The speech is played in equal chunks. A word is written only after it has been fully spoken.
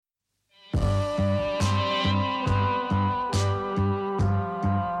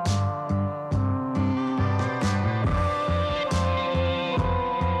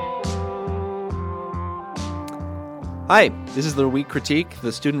Hi, this is The Week Critique,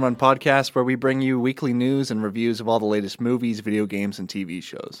 the student-run podcast where we bring you weekly news and reviews of all the latest movies, video games, and TV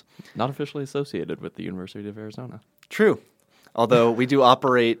shows. Not officially associated with the University of Arizona. True. Although we do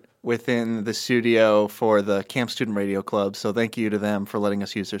operate within the studio for the Camp Student Radio Club, so thank you to them for letting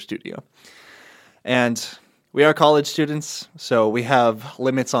us use their studio. And we are college students, so we have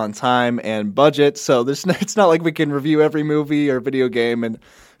limits on time and budget, so it's not like we can review every movie or video game, and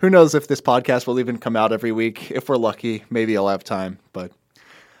who knows if this podcast will even come out every week. If we're lucky, maybe I'll have time.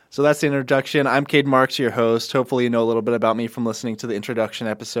 So that's the introduction. I'm Cade Marks, your host. Hopefully you know a little bit about me from listening to the introduction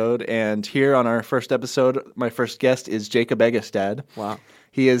episode. And here on our first episode, my first guest is Jacob Eggestad. Wow.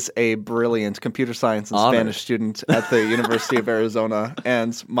 He is a brilliant computer science and Spanish student at the University of Arizona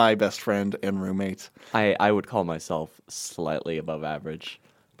and my best friend and roommate. I would call myself slightly above average,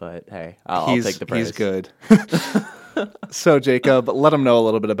 but hey, I'll take the praise. He's good. So, Jacob, let them know a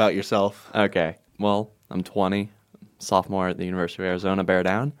little bit about yourself. Okay. Well, I'm 20, sophomore at the University of Arizona, Bear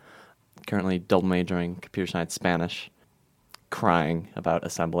Down. Currently double majoring computer science Spanish. Crying about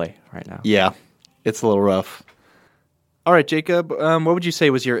assembly right now. Yeah, it's a little rough. All right, Jacob, what would you say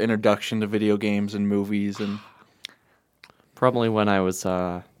was your introduction to video games and movies? And Probably when I was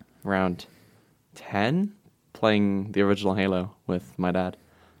around 10, playing the original Halo with my dad.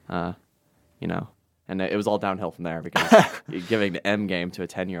 And it was all downhill from there because giving the M game to a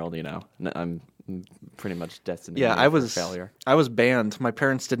 10-year-old, I'm pretty much destined for failure. I was banned. My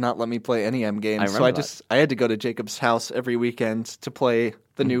parents did not let me play any M games, so I had to go to Jacob's house every weekend to play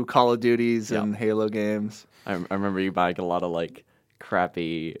the new Call of Duties and Halo games. I remember you buying a lot of like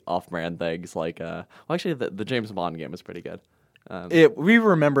crappy off-brand things, like actually the James Bond game was pretty good. We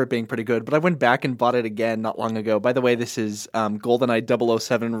remember it being pretty good, but I went back and bought it again not long ago. By the way, this is GoldenEye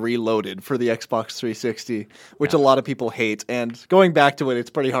 007 Reloaded for the Xbox 360, which a lot of people hate. And going back to it, it's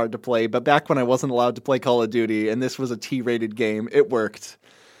pretty hard to play. But back when I wasn't allowed to play Call of Duty, and this was a T-rated game, it worked.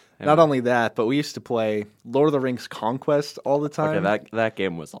 Yeah. Not only that, but we used to play Lord of the Rings Conquest all the time. Okay, that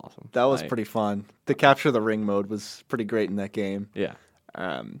game was awesome. That was pretty fun. The Capture the Ring mode was pretty great in that game. Yeah.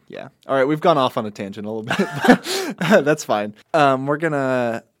 Yeah. All right, we've gone off on a tangent a little bit, but that's fine. We're going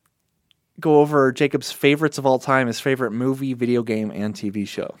to go over Jacob's favorites of all time, his favorite movie, video game, and TV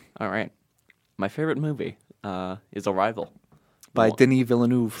show. All right. My favorite movie is Arrival. By Denis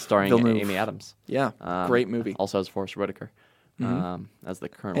Villeneuve. Starring Amy Adams. Yeah, great movie. Also has Forrest Whitaker as the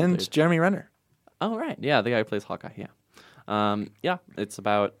Colonel. And dude. Jeremy Renner. Oh, right. Yeah, the guy who plays Hawkeye, yeah. It's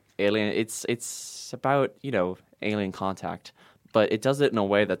about alien. It's about, alien contact. But it does it in a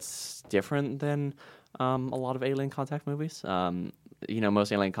way that's different than a lot of alien contact movies.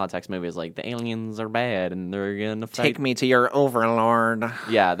 Most alien contact movies, like the aliens are bad and they're gonna fight. Take me to your overlord.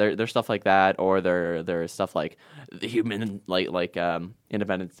 Yeah, there's stuff like that, or there's stuff like the human, like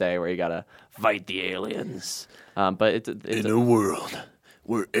Independence Day, where you gotta fight the aliens. But it's in a world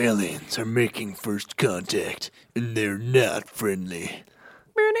where aliens are making first contact and they're not friendly.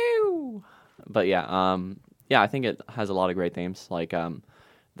 But yeah, I think it has a lot of great themes, like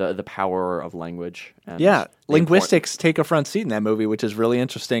the power of language. And linguistics take a front seat in that movie, which is really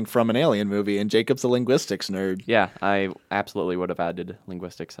interesting from an alien movie, and Jacob's a linguistics nerd. Yeah, I absolutely would have added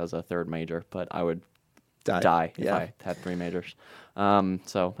linguistics as a third major, but I would die if I had three majors.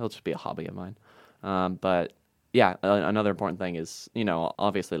 So it'll just be a hobby of mine. But yeah, another important thing is,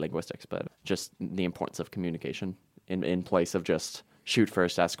 obviously linguistics, but just the importance of communication in place of just shoot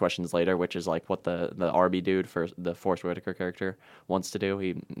first, ask questions later, which is like what the Arby dude for the Forrest Whitaker character wants to do.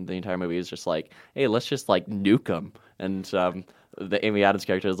 The entire movie is just like, hey, let's just like nuke them. And the Amy Adams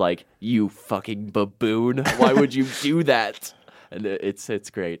character is like, you fucking baboon, why would you do that? And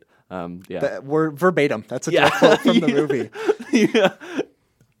it's great. We're verbatim. That's a direct quote from the movie.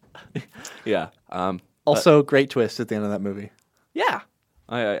 Yeah. Also, great twist at the end of that movie. Yeah.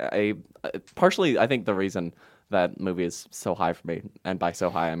 I partially, I think the reason that movie is so high for me, and by so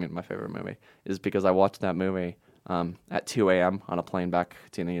high I mean my favorite movie, is because I watched that movie at 2 a.m. on a plane back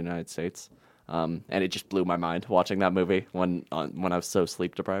to the United States, and it just blew my mind watching that movie when I was so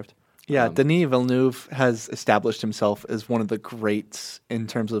sleep deprived. Yeah, Denis Villeneuve has established himself as one of the greats in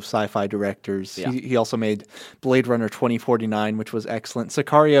terms of sci-fi directors. Yeah. He also made Blade Runner 2049, which was excellent,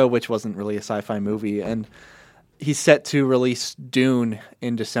 Sicario, which wasn't really a sci-fi movie, and he's set to release Dune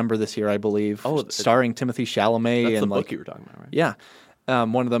in December this year, I believe, starring Timothée Chalamet. That's the book you were talking about, right? Yeah.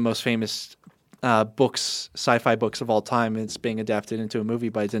 One of the most famous sci-fi books of all time. It's being adapted into a movie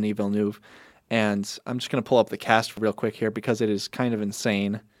by Denis Villeneuve. And I'm just going to pull up the cast real quick here because it is kind of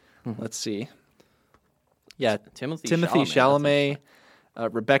insane. Let's see. Yeah, Timothée Chalamet,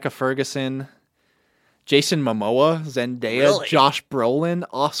 Rebecca Ferguson, Jason Momoa, Zendaya, Really? Josh Brolin,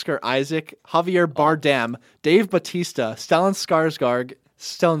 Oscar Isaac, Javier Bardem, Dave Bautista, Stellan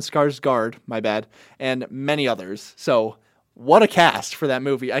Skarsgård, my bad, and many others. So what a cast for that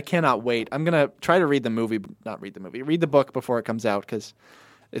movie. I cannot wait. I'm going to try to read the book before it comes out because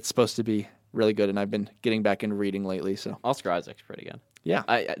it's supposed to be really good, and I've been getting back into reading lately. So Oscar Isaac's pretty good. yeah.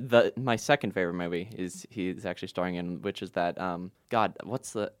 My second favorite movie is he's actually starring in, which is that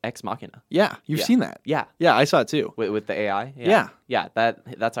what's the Ex Machina? Yeah, you've seen that. Yeah, I saw it too. with the AI. Yeah.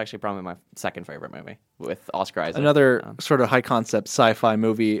 That's actually probably my second favorite movie with Oscar Isaac. Another sort of high concept sci-fi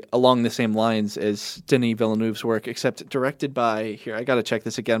movie along the same lines as Denis Villeneuve's work, except directed by, here, I got to check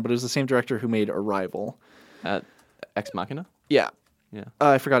this again, but it was the same director who made Arrival. Ex Machina. Yeah.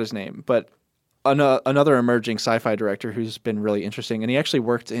 I forgot his name, but another emerging sci-fi director who's been really interesting, and he actually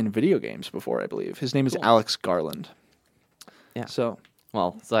worked in video games before, I believe. His name is Alex Garland. Yeah. So,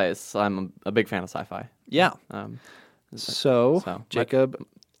 well, I'm a big fan of sci-fi. yeah. So Jacob,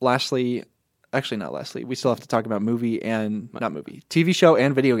 lastly, actually not lastly, we still have to talk about TV show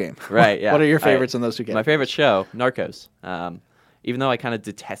and video game. Right, yeah. What are your favorites in those two My categories? favorite show, Narcos. Even though I kind of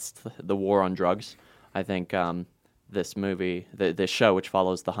detest the war on drugs, I think this movie, this show, which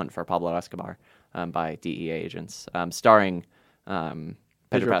follows the hunt for Pablo Escobar by DEA agents, starring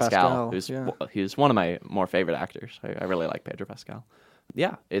Pedro Pascal, who's one of my more favorite actors. I really like Pedro Pascal.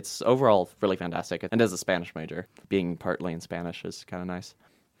 Yeah, it's overall really fantastic. And as a Spanish major, being partly in Spanish is kind of nice.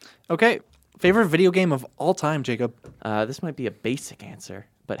 Okay. Favorite video game of all time, Jacob? This might be a basic answer,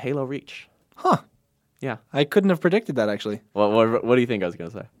 but Halo Reach. Huh. Yeah. I couldn't have predicted that, actually. What do you think I was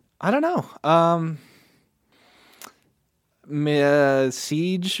going to say? I don't know.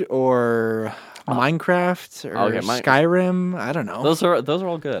 Siege or Minecraft or Skyrim. I don't know. Those are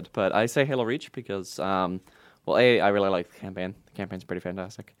all good, but I say Halo Reach because, I really like the campaign. The campaign's pretty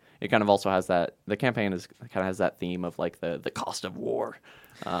fantastic. It kind of also has that. The campaign has that theme of like the cost of war,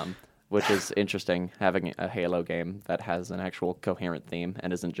 which is interesting. Having a Halo game that has an actual coherent theme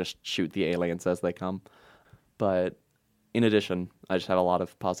and isn't just shoot the aliens as they come. But in addition, I just have a lot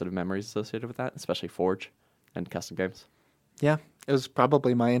of positive memories associated with that, especially Forge and custom games. Yeah, it was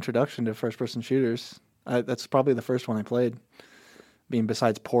probably my introduction to first-person shooters. That's probably the first one I played, being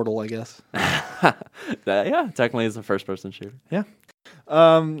besides Portal, I guess. Technically it's a first-person shooter. Yeah.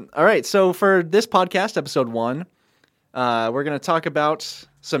 All right, so for this podcast, episode 1, we're going to talk about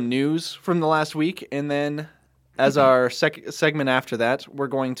some news from the last week, and then as our segment after that, we're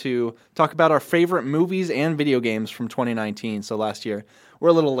going to talk about our favorite movies and video games from 2019, so last year. We're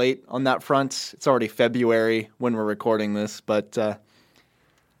a little late on that front. It's already February when we're recording this, but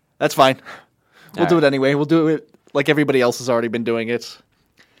that's fine. We'll do it anyway. We'll do it like everybody else has already been doing it.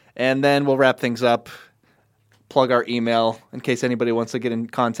 And then we'll wrap things up, plug our email in case anybody wants to get in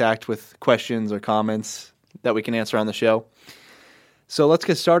contact with questions or comments that we can answer on the show. So let's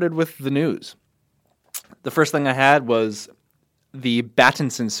get started with the news. The first thing I had was the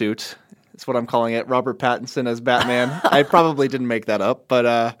Battinson suit. That's what I'm calling it. Robert Pattinson as Batman. I probably didn't make that up, but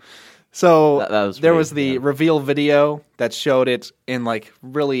that was the reveal video that showed it in like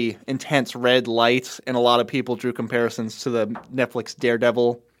really intense red light, and a lot of people drew comparisons to the Netflix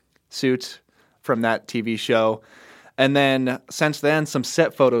Daredevil suit from that TV show. And then since then, some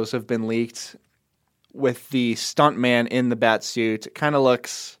set photos have been leaked with the stuntman in the bat suit. It kind of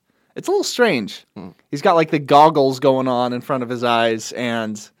looks... It's a little strange. He's got like the goggles going on in front of his eyes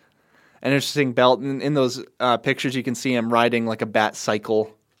and an interesting belt. And in those pictures, you can see him riding like a bat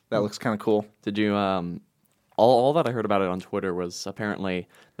cycle. That looks kind of cool. Did you? All that I heard about it on Twitter was apparently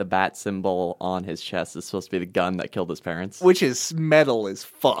the bat symbol on his chest is supposed to be the gun that killed his parents. Which is metal as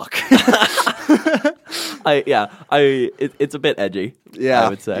fuck. It's a bit edgy. Yeah, I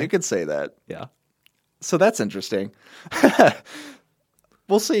would say. You could say that. Yeah. So that's interesting.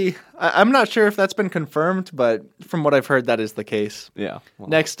 We'll see. I'm not sure if that's been confirmed, but from what I've heard, that is the case. Yeah. Well,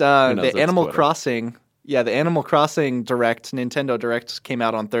 next, the Animal Crossing. Yeah, the Animal Crossing Direct, Nintendo Direct, came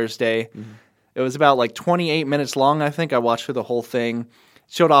out on Thursday. Mm-hmm. It was about like 28 minutes long, I think. I watched through the whole thing.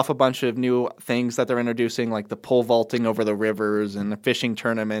 Showed off a bunch of new things that they're introducing, like the pole vaulting over the rivers and the fishing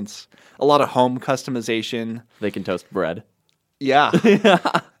tournaments. A lot of home customization. They can toast bread. Yeah.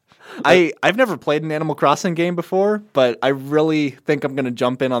 I've never played an Animal Crossing game before, but I really think I'm going to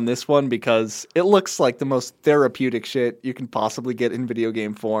jump in on this one because it looks like the most therapeutic shit you can possibly get in video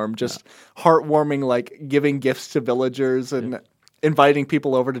game form. Just heartwarming, like giving gifts to villagers and inviting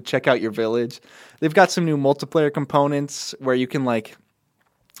people over to check out your village. They've got some new multiplayer components where you can, like,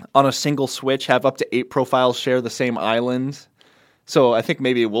 on a single switch, have up to 8 profiles share the same island. So I think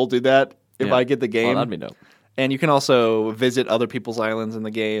maybe we'll do that if I get the game. Well, that'd be dope. And you can also visit other people's islands in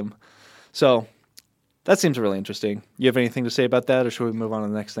the game. So That seems really interesting. You have anything to say about that, or should we move on to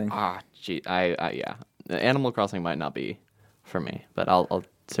the next thing? Gee, yeah. Animal Crossing might not be for me, but I'll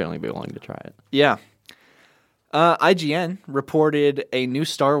certainly be willing to try it. Yeah. IGN reported a new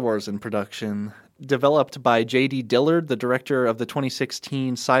Star Wars in production, developed by J.D. Dillard, the director of the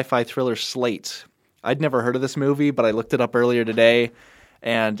 2016 sci-fi thriller Slate. I'd never heard of this movie, but I looked it up earlier today,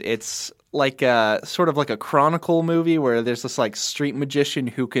 and it's like sort of like a chronicle movie where there's this like street magician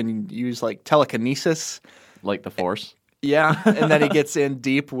who can use like telekinesis, like the Force. Yeah, and then he gets in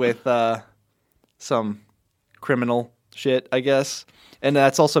deep with some criminal shit, I guess. And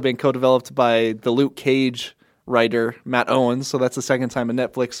that's also been co-developed by the Luke Cage writer, Matt Owens. So that's the second time a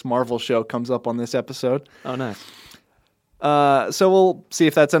Netflix Marvel show comes up on this episode. Oh, nice. So we'll see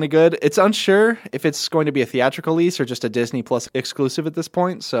if that's any good. It's unsure if it's going to be a theatrical release or just a Disney Plus exclusive at this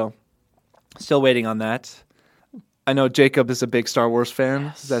point. So still waiting on that. I know Jacob is a big Star Wars fan.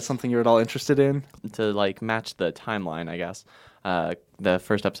 Yes. Is that something you're at all interested in? To like match the timeline, I guess. The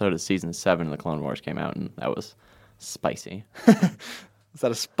first episode of season 7 of the Clone Wars came out, and that was spicy. Is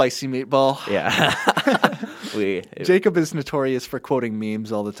that a spicy meatball? Yeah. Jacob is notorious for quoting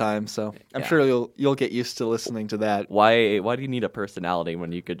memes all the time, so I'm sure you'll get used to listening to that. Why do you need a personality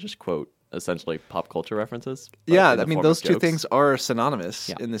when you could just quote essentially pop culture references? Yeah, I mean those two things are synonymous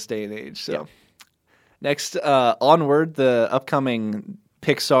in this day and age. So next, Onward, the upcoming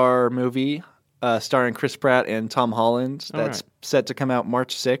Pixar movie starring Chris Pratt and Tom Holland, that's set to come out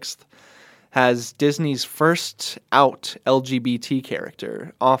March 6th. Has Disney's first out LGBT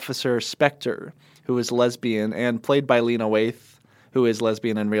character, Officer Spectre, who is lesbian and played by Lena Waithe, who is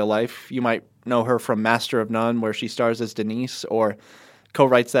lesbian in real life. You might know her from Master of None, where she stars as Denise, or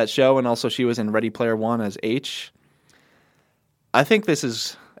co-writes that show, and also she was in Ready Player One as H. I think this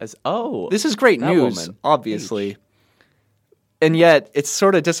is great news, woman. Obviously. H. And yet, it's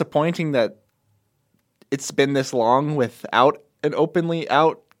sort of disappointing that it's been this long without an openly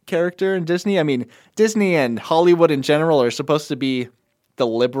out character in Disney. I mean, Disney and Hollywood in general are supposed to be the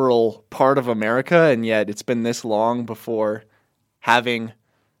liberal part of America, and yet it's been this long before having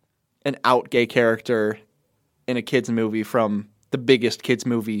an out gay character in a kids movie from the biggest kids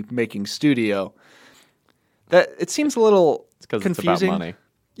movie making studio. That it seems a little confusing. It's about money.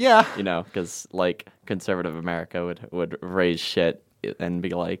 Yeah, because like conservative America would raise shit and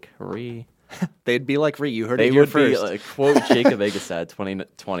be like, They'd be like, you heard it here first. Be, quote Jacob Egesaid,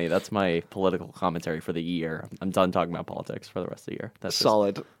 2020. That's my political commentary for the year. I'm done talking about politics for the rest of the year. That's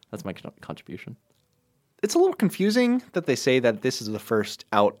solid. That's my contribution. It's a little confusing that they say that this is the first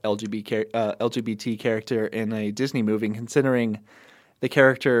out LGBT character in a Disney movie, considering the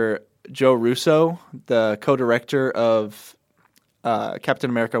character Joe Russo, the co-director of Captain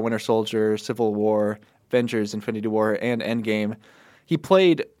America, Winter Soldier, Civil War, Avengers, Infinity War, and Endgame. He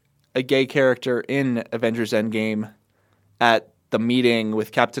played a gay character in Avengers Endgame at the meeting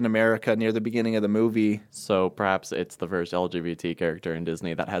with Captain America near the beginning of the movie. So perhaps it's the first LGBT character in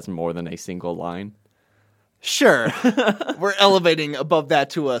Disney that has more than a single line? Sure. We're elevating above that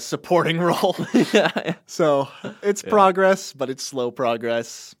to a supporting role. So it's progress, but it's slow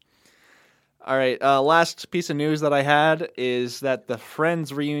progress. All right, last piece of news that I had is that the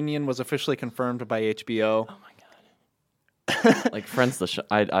Friends reunion was officially confirmed by HBO. Oh my like Friends, the show.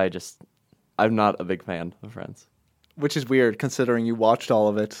 I'm not a big fan of Friends, which is weird considering you watched all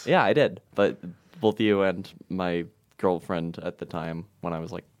of it. Yeah, I did, but both you and my girlfriend at the time, when I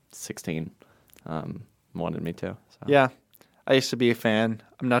was like 16, wanted me to. So. Yeah, I used to be a fan.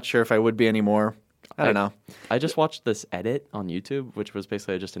 I'm not sure if I would be anymore. I don't know. I just watched this edit on YouTube, which was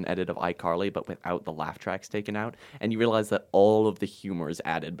basically just an edit of iCarly, but without the laugh tracks taken out. And you realize that all of the humor is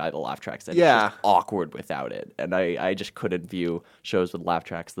added by the laugh tracks. And it's just awkward without it. And I just couldn't view shows with laugh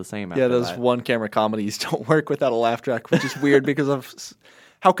tracks the same after those one-camera comedies don't work without a laugh track, which is weird because of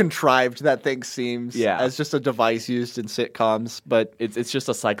how contrived that thing seems as just a device used in sitcoms. But it's just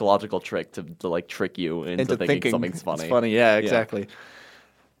a psychological trick to like trick you into thinking something's funny. It's funny, yeah, exactly. Yeah.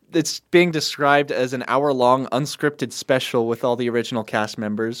 It's being described as an hour-long unscripted special with all the original cast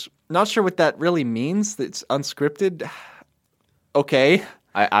members. Not sure what that really means. It's unscripted. Okay.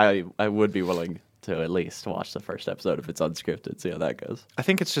 I would be willing to at least watch the first episode if it's unscripted, see how that goes. I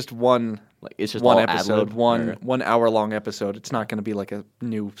think it's just one episode, one hour-long episode. It's not going to be like a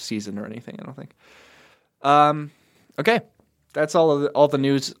new season or anything, I don't think. Okay. That's all the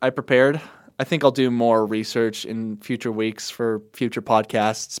news I prepared. I think I'll do more research in future weeks for future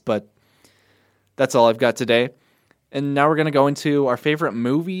podcasts, but that's all I've got today. And now we're going to go into our favorite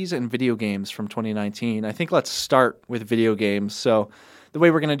movies and video games from 2019. I think let's start with video games. So the way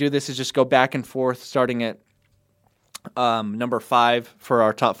we're going to do this is just go back and forth, starting at Number 5 for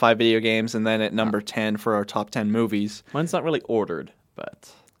our top 5 video games, and then at number 10 for our top 10 movies. Mine's not really ordered,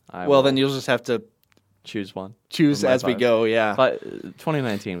 but then you'll just have to choose one. Choose as we go, yeah. But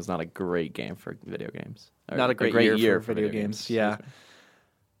 2019 was not a great game for video games. Not a great year for video games. Yeah.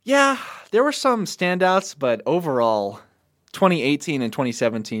 Yeah, there were some standouts, but overall, 2018 and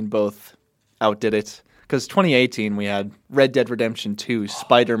 2017 both outdid it. Because 2018, we had Red Dead Redemption 2,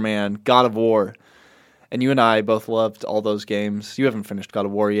 Spider-Man, God of War. And you and I both loved all those games. You haven't finished God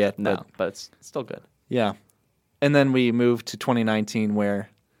of War yet. No, but it's still good. Yeah. And then we moved to 2019 where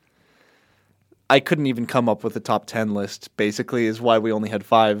I couldn't even come up with a top 10 list, basically, is why we only had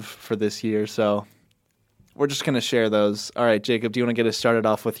 5 for this year. So we're just going to share those. All right, Jacob, do you want to get us started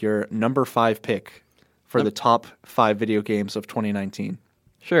off with your number 5 pick for the top 5 video games of 2019?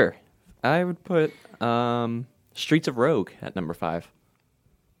 Sure. I would put Streets of Rogue at number 5.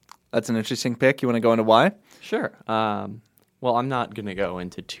 That's an interesting pick. You want to go into why? Sure. Well, I'm not going to go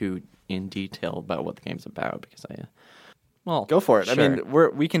into too in detail about what the game's about because go for it. Sure. I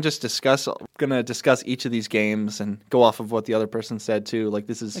mean, we can just discuss. Going to discuss each of these games and go off of what the other person said too. Like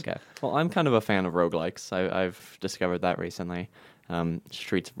this is okay. Well, I'm kind of a fan of roguelikes. I've discovered that recently.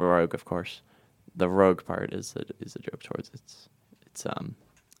 Streets of Rogue, of course. The rogue part is a joke towards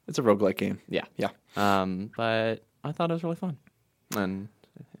it's a roguelike game. Yeah. Yeah. But I thought it was really fun. And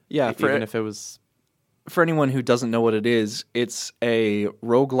yeah, even if it was... For anyone who doesn't know what it is, it's a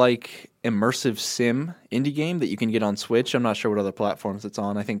roguelike immersive sim indie game that you can get on Switch. I'm not sure what other platforms it's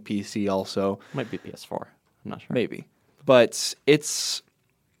on. I think PC also. Might be PS4. I'm not sure. Maybe. But it's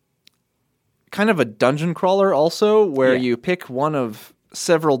kind of a dungeon crawler also, where you pick one of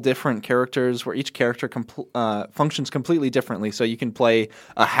several different characters where each character functions completely differently. So you can play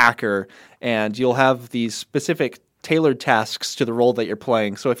a hacker, and you'll have these specific tailored tasks to the role that you're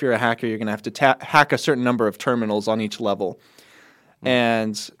playing. So if you're a hacker, you're going to have to hack a certain number of terminals on each level.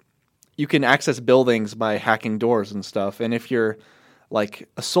 And you can access buildings by hacking doors and stuff. And if you're like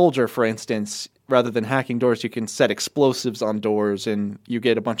a soldier, for instance, rather than hacking doors, you can set explosives on doors and you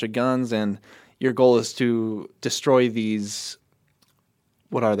get a bunch of guns, and your goal is to destroy these...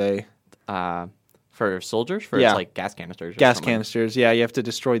 What are they? For soldiers? For it's like gas canisters? Canisters, yeah. You have to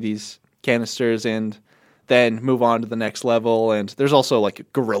destroy these canisters and then move on to the next level. And there's also like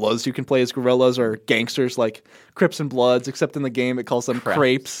guerrillas. You can play as guerrillas or gangsters like Crips and Bloods, except in the game it calls them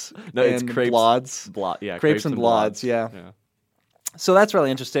crepes. No, it's crepes. Bloods. Crepes and Bloods, yeah. So that's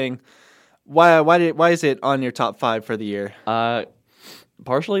really interesting. Why is it on your top 5 for the year?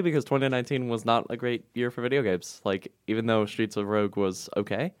 Partially because 2019 was not a great year for video games. Like, even though Streets of Rogue was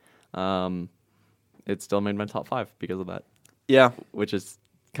okay, it still made my top 5 because of that. Yeah. Which is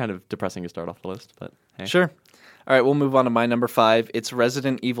kind of depressing to start off the list, but hey. Sure. All right, we'll move on to my number 5. It's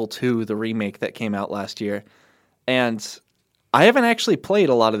Resident Evil 2, the remake that came out last year. And I haven't actually played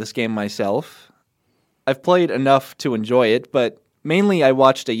a lot of this game myself. I've played enough to enjoy it, but mainly I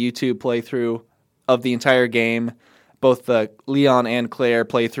watched a YouTube playthrough of the entire game, both the Leon and Claire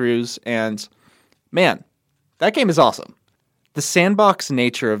playthroughs, and man, that game is awesome. The sandbox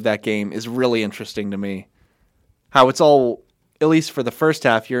nature of that game is really interesting to me. How it's all, at least for the first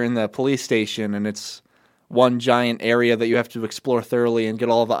half, you're in the police station, and it's one giant area that you have to explore thoroughly and get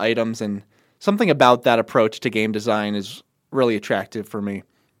all the items, and something about that approach to game design is really attractive for me.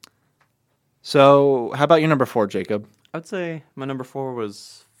 So, how about your number 4, Jacob? I'd say my number 4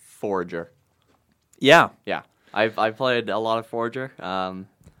 was Forager. Yeah. Yeah. I've played a lot of Forager on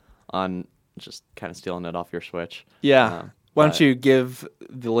just kind of stealing it off your Switch. Yeah. Why don't you give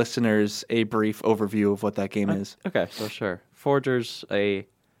the listeners a brief overview of what that game is? Okay, so sure. Forager's a...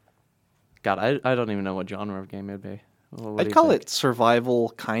 God, I don't even know what genre of game it'd be. I'd call it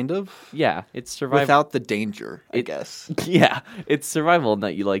survival, kind of. Yeah, it's survival. Without the danger, I guess. Yeah, it's survival in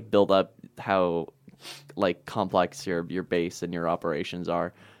that you like build up how like complex your base and your operations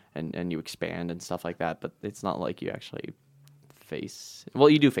are. And you expand and stuff like that, but it's not like you actually face... Well,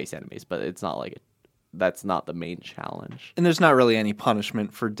 you do face enemies, but it's not like that's not the main challenge. And there's not really any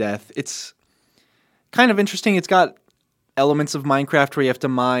punishment for death. It's kind of interesting. It's got elements of Minecraft where you have to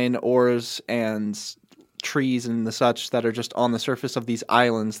mine ores and trees and the such that are just on the surface of these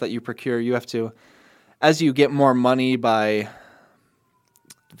islands that you procure. You have to... As you get more money by...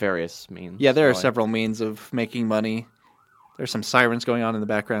 Various means. Yeah, there are several means of making money. There's some sirens going on in the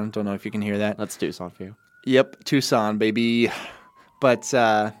background. Don't know if you can hear that. That's Tucson for you. Yep, Tucson, baby. But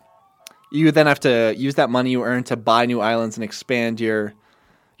you then have to use that money you earn to buy new islands and expand your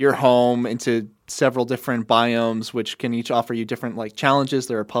home into several different biomes, which can each offer you different like challenges.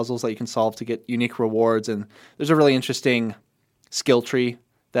 There are puzzles that you can solve to get unique rewards, and there's a really interesting skill tree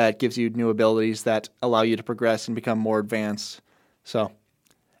that gives you new abilities that allow you to progress and become more advanced. So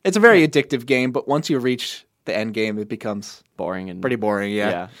it's a very addictive game, but once you reach the end game, it becomes boring and pretty boring.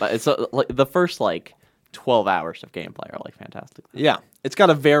 yeah. But it's like the first 12 hours of gameplay are fantastic. Yeah, it's got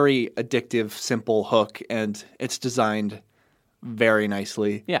a very addictive, simple hook, and it's designed very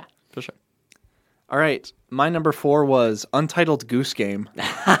nicely. Yeah, for sure. All right, my number 4 was Untitled Goose Game.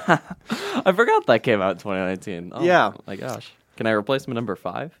 I forgot that came out in 2019. Oh, yeah. My gosh. Can I replace my number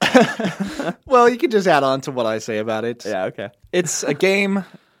 5? Well, you can just add on to what I say about it. Yeah, okay. It's a game,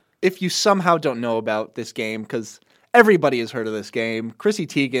 if you somehow don't know about this game, because everybody has heard of this game. Chrissy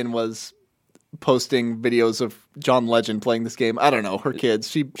Teigen was posting videos of John Legend playing this game. I don't know, her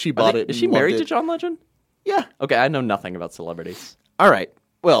kids. She bought it. Is she married to John Legend? Yeah. Okay, I know nothing about celebrities. All right.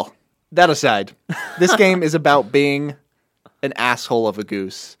 Well, that aside, this game is about being an asshole of a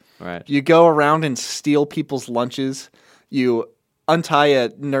goose. Right. You go around and steal people's lunches. You untie a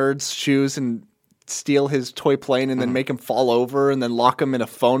nerd's shoes and steal his toy plane and then make him fall over and then lock him in a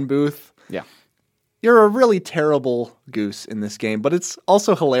phone booth. Yeah. You're a really terrible goose in this game, but it's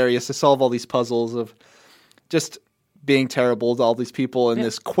also hilarious to solve all these puzzles of just being terrible to all these people in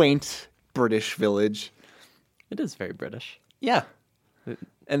this quaint British village. It is very British. Yeah.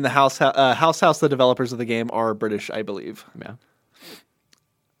 And the House, the developers of the game, are British, I believe. Yeah.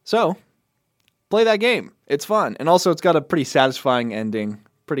 So, play that game. It's fun. And also, it's got a pretty satisfying ending.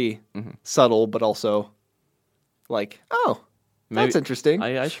 Pretty subtle, but also that's interesting.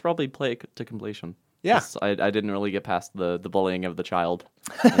 I should probably play it to completion. Yeah. I didn't really get past the bullying of the child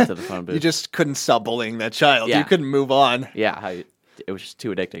into the phone booth. You just couldn't stop bullying that child. Yeah. You couldn't move on. Yeah, it was just too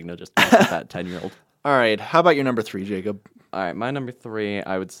addicting to just mess with that 10-year-old. All right. How about your number 3, Jacob? All right, my number 3,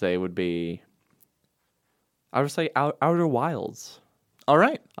 I would say Outer Wilds. All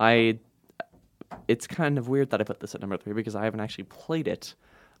right. It's kind of weird that I put this at number 3 because I haven't actually played it,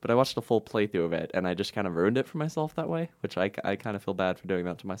 but I watched a full playthrough of it, and I just kind of ruined it for myself that way, which I kind of feel bad for doing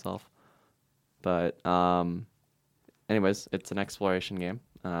that to myself. But anyways, it's an exploration game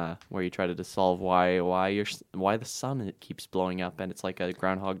where you try to solve why the sun keeps blowing up, and it's like a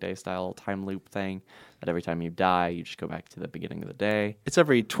Groundhog Day style time loop thing that every time you die, you just go back to the beginning of the day. It's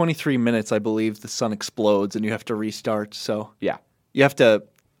every 23 minutes, I believe, the sun explodes, and you have to restart. So yeah, you have to,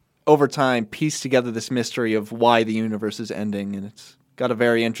 over time, piece together this mystery of why the universe is ending, and it's got a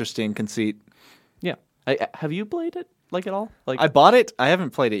very interesting conceit. Yeah. Have you played it at all? I bought it. I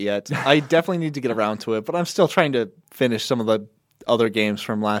haven't played it yet. I definitely need to get around to it, but I'm still trying to finish some of the other games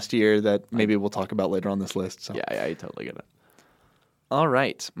from last year that maybe we'll talk about later on this list. So. Yeah, I totally get it. All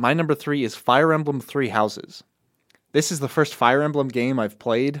right. My number 3 is Fire Emblem 3 Houses. This is the first Fire Emblem game I've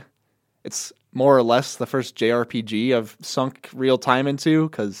played. It's more or less the first JRPG I've sunk real time into,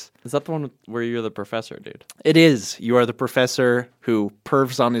 because... Is that the one where you're the professor, dude? It is. You are the professor who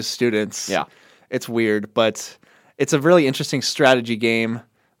pervs on his students. Yeah. It's weird, but it's a really interesting strategy game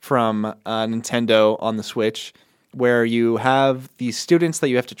from Nintendo on the Switch, where you have these students that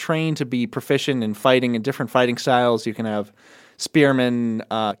you have to train to be proficient in fighting in different fighting styles. You can have spearmen,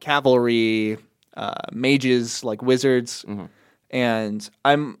 cavalry, mages, like wizards. Mm-hmm. And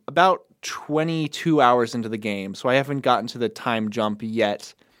I'm about 22 hours into the game, so I haven't gotten to the time jump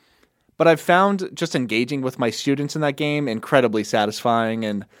yet. But I've found just engaging with my students in that game incredibly satisfying,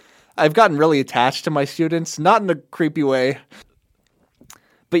 and I've gotten really attached to my students, not in a creepy way.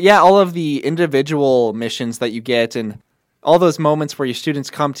 But yeah, all of the individual missions that you get and all those moments where your students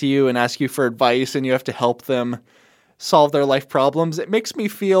come to you and ask you for advice and you have to help them solve their life problems, it makes me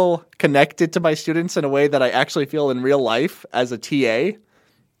feel connected to my students in a way that I actually feel in real life as a TA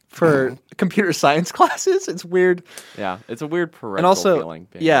for computer science classes. It's weird. Yeah, it's a weird parental feeling.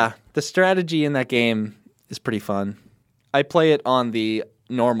 Yeah, the strategy in that game is pretty fun. I play it on the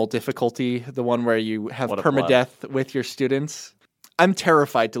normal difficulty, the one where you have permadeath with your students. I'm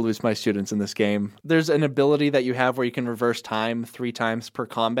terrified to lose my students in this game. There's an ability that you have where you can reverse time 3 times per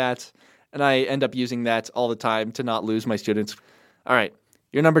combat, and I end up using that all the time to not lose my students. All right,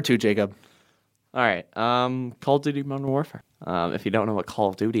 you're number 2, Jacob. All right, Call of Duty Modern Warfare. If you don't know what Call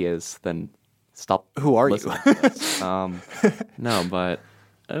of Duty is, then stop. Who are you? To this. No, but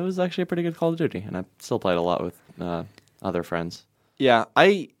it was actually a pretty good Call of Duty, and I still played a lot with other friends. Yeah,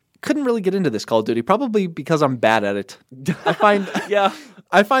 I couldn't really get into this Call of Duty, probably because I'm bad at it. I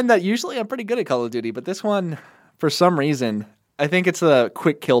find that usually I'm pretty good at Call of Duty, but this one, for some reason, I think it's the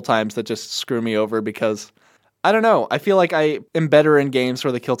quick kill times that just screw me over because, I don't know, I feel like I am better in games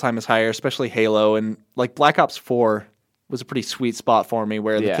where the kill time is higher, especially Halo, and like Black Ops 4 was a pretty sweet spot for me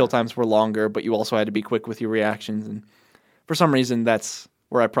where the kill times were longer, but you also had to be quick with your reactions, and for some reason that's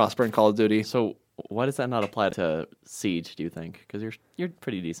where I prosper in Call of Duty. So Why does that not apply to Siege, do you think? Because you're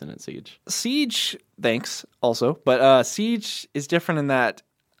pretty decent at Siege. Siege, thanks, also. But Siege is different in that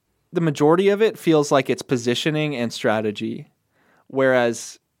the majority of it feels like it's positioning and strategy.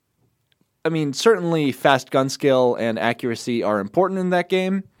 Whereas, I mean, certainly fast gun skill and accuracy are important in that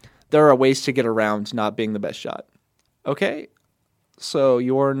game. There are ways to get around not being the best shot. Okay, so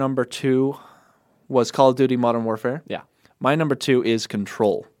your number 2 was Call of Duty Modern Warfare. Yeah. My number 2 is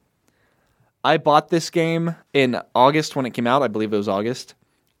Control. I bought this game in August when it came out. I believe it was August.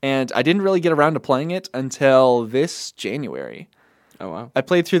 And I didn't really get around to playing it until this January. Oh, wow. I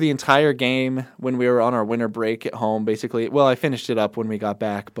played through the entire game when we were on our winter break at home, basically. Well, I finished it up when we got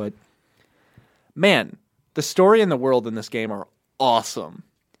back, but man, the story and the world in this game are awesome.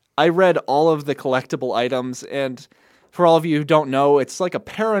 I read all of the collectible items, and for all of you who don't know, it's like a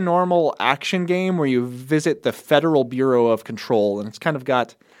paranormal action game where you visit the Federal Bureau of Control, and it's kind of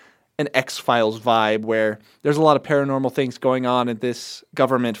got an X-Files vibe where there's a lot of paranormal things going on at this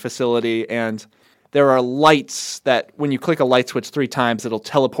government facility, and there are lights that when you click a light switch 3 times, it'll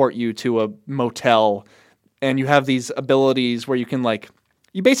teleport you to a motel, and you have these abilities where you can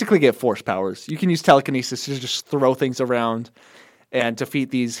you basically get force powers. You can use telekinesis to just throw things around and defeat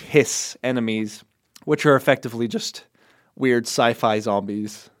these hiss enemies, which are effectively just weird sci-fi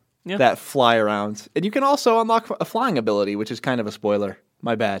zombies that fly around. And you can also unlock a flying ability, which is kind of a spoiler.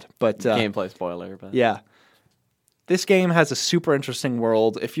 My bad. But gameplay spoiler. But yeah. This game has a super interesting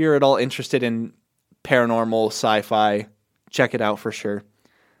world. If you're at all interested in paranormal sci-fi, check it out for sure.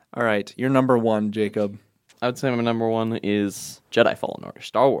 All right, your number 1, Jacob. I would say my number 1 is Jedi Fallen Order.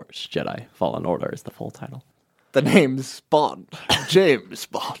 Star Wars Jedi Fallen Order is the full title. The name's Bond. James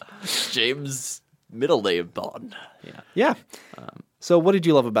Bond. James middle name Bond. Yeah. So what did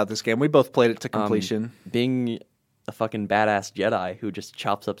you love about this game? We both played it to completion. Being a fucking badass Jedi who just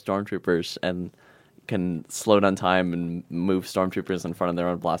chops up stormtroopers and can slow down time and move stormtroopers in front of their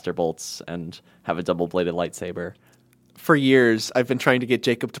own blaster bolts and have a double-bladed lightsaber. For years, I've been trying to get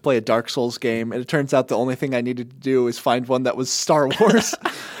Jacob to play a Dark Souls game, and it turns out the only thing I needed to do is find one that was Star Wars.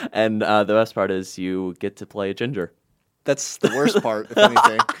 And the best part is you get to play Ginger. That's the worst part, if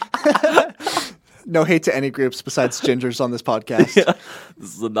anything. No hate to any groups besides Gingers on this podcast. Yeah.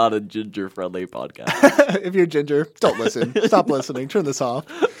 This is not a ginger-friendly podcast. If you're Ginger, don't listen. Stop listening. Turn this off.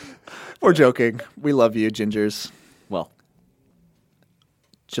 We're joking. We love you, Gingers. Well.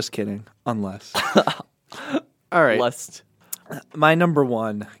 Just kidding. Unless. All right. Lest. My number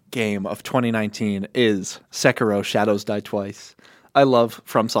 1 game of 2019 is Sekiro Shadows Die Twice. I love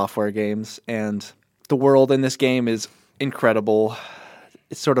From Software games, and the world in this game is incredible.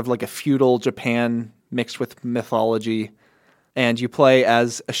 It's sort of like a feudal Japan mixed with mythology, and you play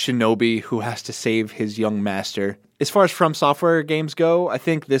as a shinobi who has to save his young master. As far as From Software games go, I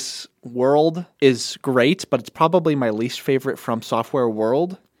think this world is great, but it's probably my least favorite From Software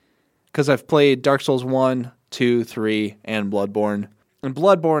world, because I've played Dark Souls 1, 2, 3, and Bloodborne. And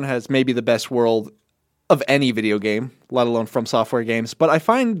Bloodborne has maybe the best world of any video game, let alone From Software games, but I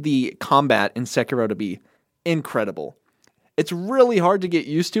find the combat in Sekiro to be incredible. It's really hard to get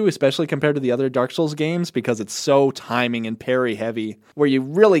used to, especially compared to the other Dark Souls games, because it's so timing and parry heavy, where you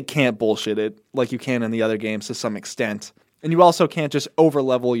really can't bullshit it like you can in the other games to some extent. And you also can't just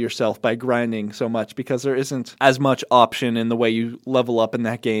over-level yourself by grinding so much, because there isn't as much option in the way you level up in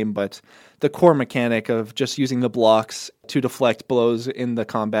that game, but the core mechanic of just using the blocks to deflect blows in the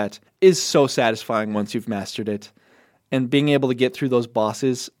combat is so satisfying once you've mastered it. And being able to get through those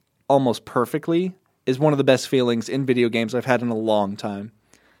bosses almost perfectly is one of the best feelings in video games I've had in a long time.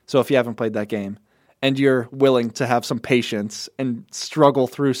 So if you haven't played that game, and you're willing to have some patience and struggle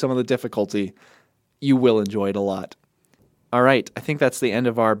through some of the difficulty, you will enjoy it a lot. All right, I think that's the end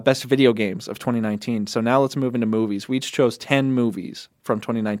of our best video games of 2019. So now let's move into movies. We each chose 10 movies from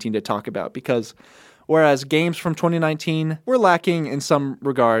 2019 to talk about, because whereas games from 2019 were lacking in some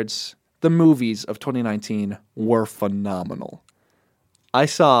regards, the movies of 2019 were phenomenal. I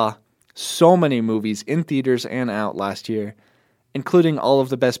saw so many movies in theaters and out last year, including all of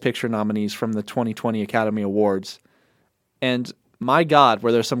the Best Picture nominees from the 2020 Academy Awards. And my God,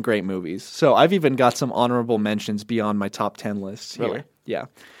 were there some great movies. So I've even got some honorable mentions beyond my top 10 lists here. Really? Yeah.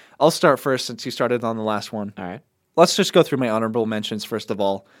 I'll start first since you started on the last one. All right. Let's just go through my honorable mentions first of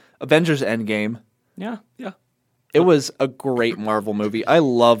all. Avengers Endgame. Yeah. It was a great Marvel movie. I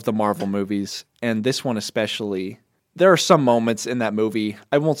love the Marvel movies, and this one especially. There are some moments in that movie,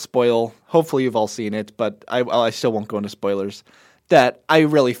 I won't spoil, hopefully you've all seen it, but I still won't go into spoilers, that I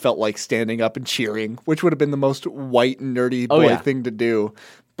really felt like standing up and cheering, which would have been the most white, nerdy boy thing to do.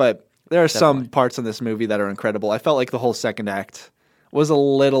 But there are some parts in this movie that are incredible. I felt like the whole second act was a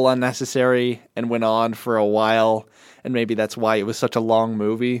little unnecessary and went on for a while, and maybe that's why it was such a long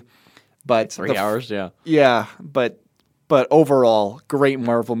movie. But 3 hours, yeah. Yeah, but overall, great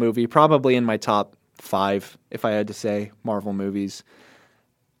Marvel movie. Probably in my top 5, if I had to say, Marvel movies.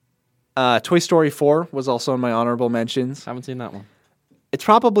 Toy Story 4 was also in my honorable mentions. Haven't seen that one. It's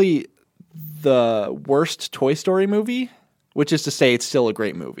probably the worst Toy Story movie, which is to say it's still a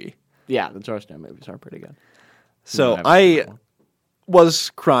great movie. Yeah, the Toy Story movies are pretty good. So I was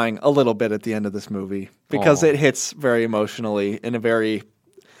crying a little bit at the end of this movie because it hits very emotionally in a very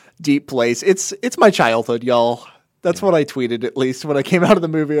deep place. It's my childhood, y'all. That's what I tweeted, at least, when I came out of the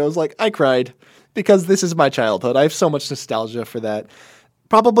movie. I was like, I cried because this is my childhood. I have so much nostalgia for that.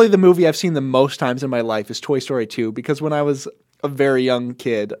 Probably the movie I've seen the most times in my life is Toy Story 2, because when I was a very young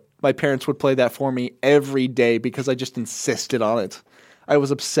kid, my parents would play that for me every day because I just insisted on it. I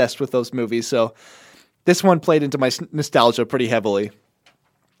was obsessed with those movies, so this one played into my nostalgia pretty heavily.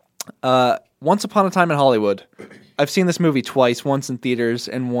 Once Upon a Time in Hollywood. I've seen this movie twice, once in theaters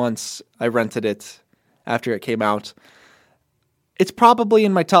and once I rented it after it came out. It's probably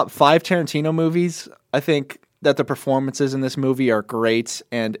in my top 5 Tarantino movies. I think that the performances in this movie are great,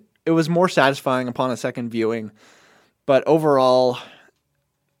 and it was more satisfying upon a second viewing. But overall,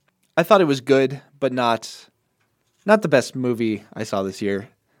 I thought it was good, but not the best movie I saw this year.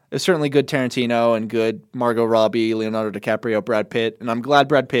 It was certainly good Tarantino and good Margot Robbie, Leonardo DiCaprio, Brad Pitt, and I'm glad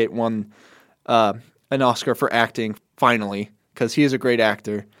Brad Pitt won an Oscar for acting, finally, because he is a great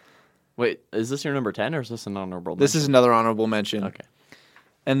actor. Wait, is this your number 10 or is this an honorable mention? This is another honorable mention. Okay.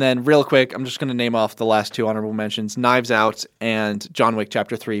 And then real quick, I'm just going to name off the last 2 honorable mentions, Knives Out and John Wick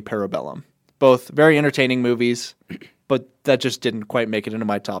Chapter 3, Parabellum. Both very entertaining movies, but that just didn't quite make it into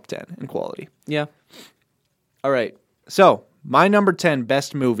my top 10 in quality. Yeah. All right. So, my number 10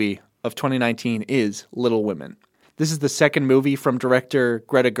 best movie of 2019 is Little Women. This is the second movie from director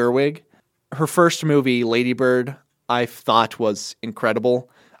Greta Gerwig. Her first movie, Lady Bird, I thought was incredible.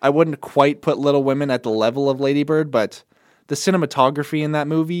 I wouldn't quite put Little Women at the level of Lady Bird, but the cinematography in that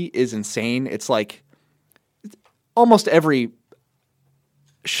movie is insane. It's like almost every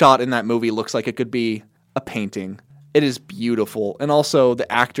shot in that movie looks like it could be a painting. It is beautiful. And also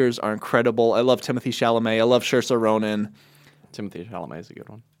the actors are incredible. I love Timothée Chalamet. I love Saoirse Ronan. Timothée Chalamet is a good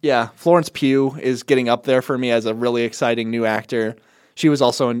one. Yeah, Florence Pugh is getting up there for me as a really exciting new actor. She was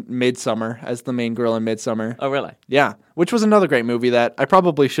also in Midsommar as the main girl in Midsommar. Oh, really? Yeah, which was another great movie that I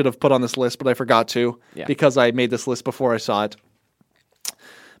probably should have put on this list, but I forgot to because I made this list before I saw it.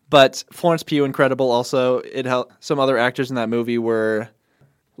 But Florence Pugh, incredible also. Some other actors in that movie were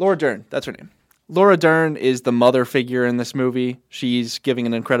Laura Dern. That's her name. Laura Dern is the mother figure in this movie. She's giving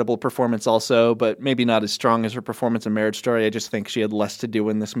an incredible performance also, but maybe not as strong as her performance in Marriage Story. I just think she had less to do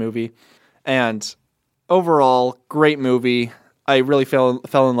in this movie. And overall, great movie. I really fell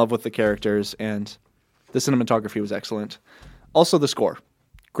in love with the characters, and the cinematography was excellent. Also, the score.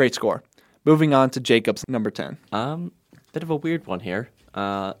 Great score. Moving on to Jacob's number 10. Bit of a weird one here.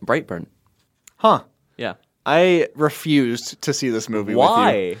 Brightburn. Huh. Yeah. I refused to see this movie with you.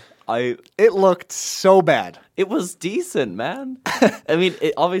 Why? It looked so bad. It was decent, man. I mean,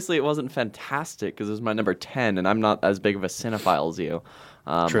 obviously it wasn't fantastic because it was my number 10, and I'm not as big of a cinephile as you.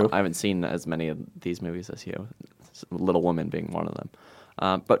 True. I haven't seen as many of these movies as you. Little Women being one of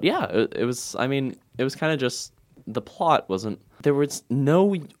them. But yeah, it was. I mean, it was kind of just the plot wasn't. There was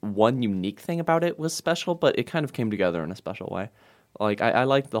no one unique thing about it was special, but it kind of came together in a special way. Like I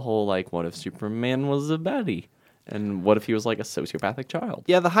liked the whole like, what if Superman was a baddie? And what if he was like a sociopathic child?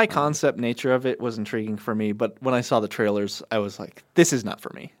 Yeah, the high concept nature of it was intriguing for me, but when I saw the trailers, I was like, this is not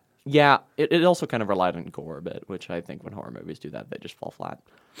for me. Yeah, it also kind of relied on gore a bit, which I think when horror movies do that, they just fall flat.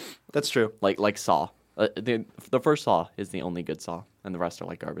 That's true. Like Saw. The first Saw is the only good Saw, and the rest are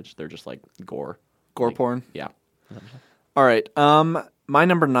like garbage. They're just like gore. Gore porn? Yeah. All right. My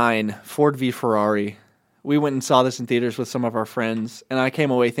number 9, Ford v Ferrari. We went and saw this in theaters with some of our friends, and I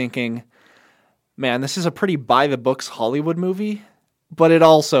came away thinking, man, this is a pretty by-the-books Hollywood movie, but it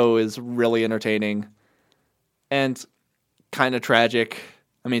also is really entertaining and kind of tragic.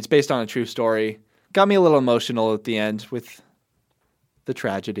 I mean, it's based on a true story. Got me a little emotional at the end with the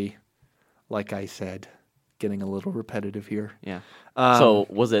tragedy, like I said. Getting a little repetitive here. Yeah. So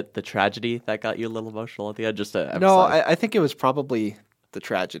was it the tragedy that got you a little emotional at the end? Just to emphasize? No, I think it was probably the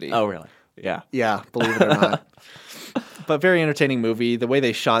tragedy. Oh, really? Yeah. Yeah, believe it or not. But very entertaining movie. The way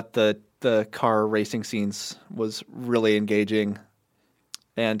they shot the car racing scenes was really engaging.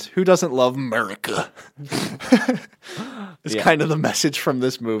 And who doesn't love America? It's kind of the message from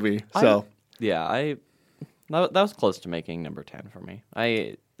this movie. So that was close to making number 10 for me.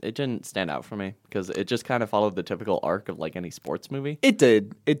 it didn't stand out for me because it just kind of followed the typical arc of like any sports movie. It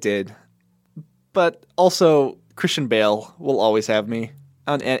did. But also, Christian Bale will always have me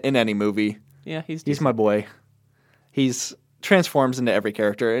in any movie. Yeah, he's my boy. He's transforms into every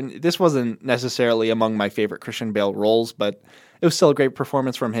character, and this wasn't necessarily among my favorite Christian Bale roles, but it was still a great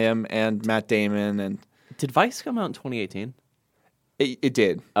performance from him and Matt Damon. And did Vice come out in 2018? It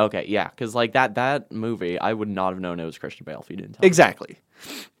did. Okay, yeah, because like that movie, I would not have known it was Christian Bale if you didn't tell me. Exactly.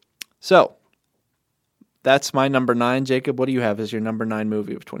 So that's my number 9. Jacob, what do you have as your number 9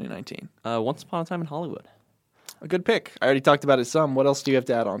 movie of 2019? Once Upon a Time in Hollywood. A good pick. I already talked about it some. What else do you have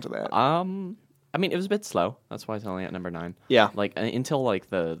to add on to that? I mean, it was a bit slow. That's why it's only at number 9. Yeah. Like until like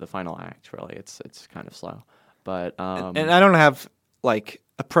the final act, really, it's kind of slow. But and I don't have like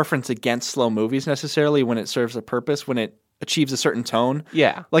a preference against slow movies necessarily when it serves a purpose, when it achieves a certain tone.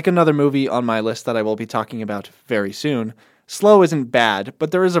 Yeah. Like another movie on my list that I will be talking about very soon. Slow isn't bad,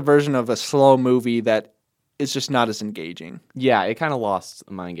 but there is a version of a slow movie that is just not as engaging. Yeah, it kind of lost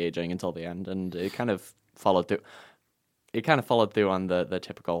my engaging until the end, and it kind of followed through. It kind of followed through on the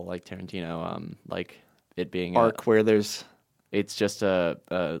typical like Tarantino, like it being arc where there's. It's just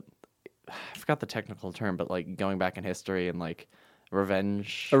I forgot the technical term, but like going back in history and like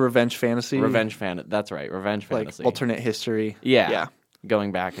revenge. A revenge fantasy. That's right, revenge fantasy. Like alternate history. Yeah.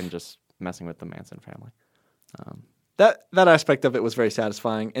 Going back and just messing with the Manson family. That aspect of it was very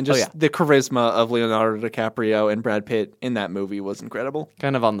satisfying, and just the charisma of Leonardo DiCaprio and Brad Pitt in that movie was incredible.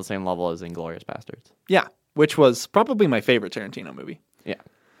 Kind of on the same level as Inglourious Basterds. Yeah, which was probably my favorite Tarantino movie. Yeah.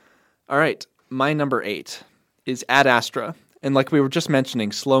 All right, my number 8 is Ad Astra, and like we were just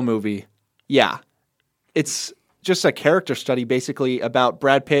mentioning, slow movie. Yeah, it's just a character study basically about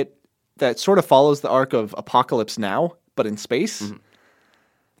Brad Pitt that sort of follows the arc of Apocalypse Now, but in space. Mm-hmm.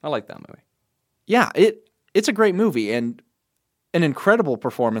 I like that movie. Yeah, it's a great movie and an incredible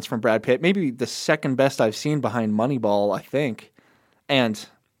performance from Brad Pitt. Maybe the second best I've seen behind Moneyball, I think. And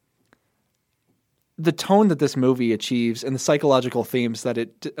the tone that this movie achieves and the psychological themes that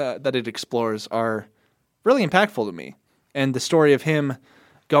it explores are really impactful to me. And the story of him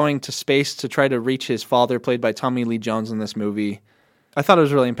going to space to try to reach his father, played by Tommy Lee Jones in this movie, I thought it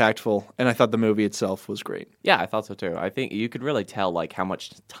was really impactful, and I thought the movie itself was great. Yeah, I thought so too. I think you could really tell like how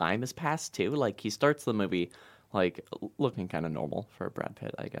much time has passed too. Like he starts the movie like looking kind of normal for Brad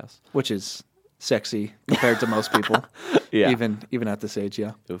Pitt, I guess. Which is sexy compared to most people. Yeah. Even at this age,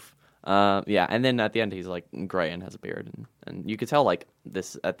 yeah. Oof. Yeah, and then at the end he's like gray and has a beard, and you could tell like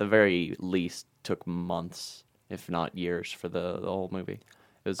this at the very least took months, if not years, for the whole movie.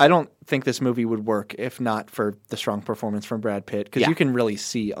 I don't think this movie would work if not for the strong performance from Brad Pitt, because you can really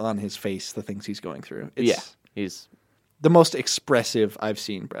see on his face the things he's going through. He's the most expressive I've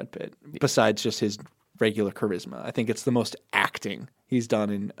seen Brad Pitt, besides just his regular charisma. I think it's the most acting he's done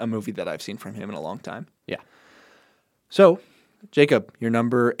in a movie that I've seen from him in a long time. Yeah. So, Jacob, your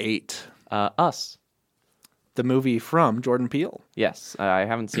number 8. Us. The movie from Jordan Peele. Yes. I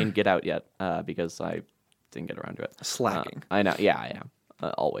haven't seen Get Out yet because I didn't get around to it. Slacking. I know. Yeah, I am.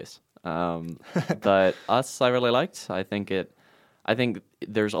 Always. But Us, I really liked. I think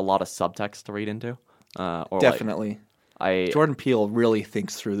there's a lot of subtext to read into. Definitely. Jordan Peele really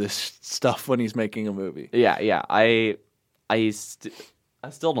thinks through this stuff when he's making a movie. Yeah. I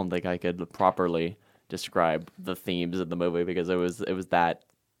still don't think I could properly describe the themes of the movie because it was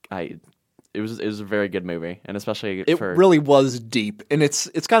a very good movie, and especially it really was deep. And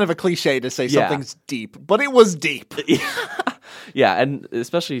it's kind of a cliche to say something's deep, but it was deep. Yeah, and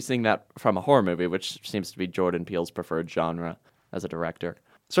especially seeing that from a horror movie, which seems to be Jordan Peele's preferred genre as a director.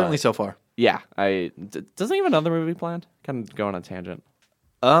 Certainly so far. Yeah, doesn't he have another movie planned? Kind of going on a tangent.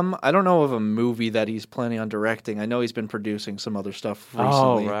 I don't know of a movie that he's planning on directing. I know he's been producing some other stuff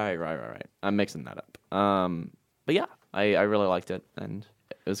recently. Oh, right. I'm mixing that up. But yeah, I really liked it, and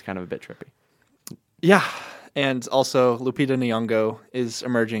it was kind of a bit trippy. Yeah, and also Lupita Nyong'o is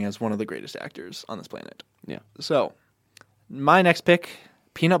emerging as one of the greatest actors on this planet. Yeah. So, my next pick,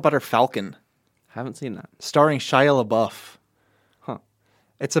 Peanut Butter Falcon. Haven't seen that. Starring Shia LaBeouf. Huh.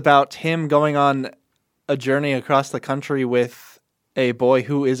 It's about him going on a journey across the country with a boy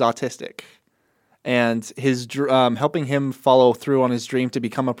who is autistic, and his helping him follow through on his dream to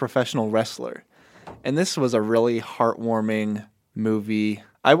become a professional wrestler. And this was a really heartwarming movie.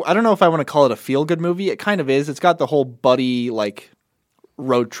 I don't know if I want to call it a feel-good movie. It kind of is. It's got the whole buddy, like,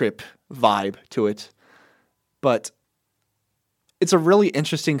 road trip vibe to it. But it's a really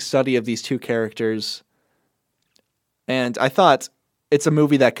interesting study of these two characters. And I thought it's a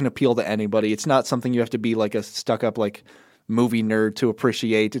movie that can appeal to anybody. It's not something you have to be, like, a stuck-up, like, movie nerd to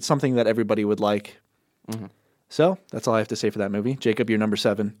appreciate. It's something that everybody would like. Mm-hmm. So that's all I have to say for that movie. Jacob, you're number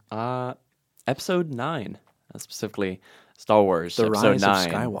 7. Episode 9, specifically Star Wars. The Episode Rise 9.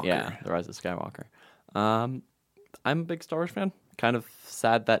 of Skywalker. Yeah, The Rise of Skywalker. I'm a big Star Wars fan. Kind of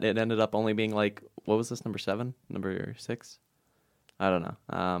sad that it ended up only being like, what was this, number 7? Number 6? I don't know.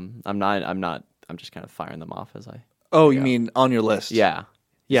 I'm just kind of firing them off as I... Oh, you mean on your list? Yeah.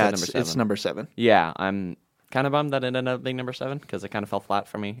 Yeah, it's number 7. Yeah, I'm kind of bummed that it ended up being number 7 because it kind of fell flat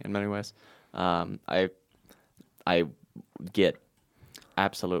for me in many ways. I get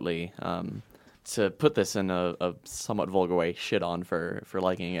absolutely, to put this in a somewhat vulgar way, shit on for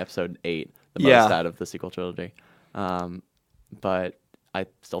liking episode 8 the most out of the sequel trilogy. But I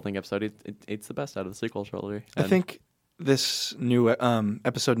still think episode 8's the best out of the sequel trilogy. I think this new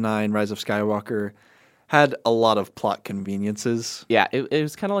episode 9, Rise of Skywalker, had a lot of plot conveniences. Yeah, it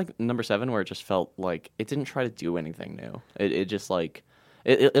was kind of like number 7, where it just felt like it didn't try to do anything new. It just like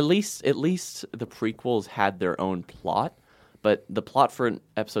at least the prequels had their own plot, but the plot for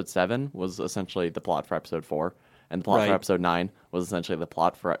episode 7 was essentially the plot for episode 4, and the plot for episode 9 was essentially the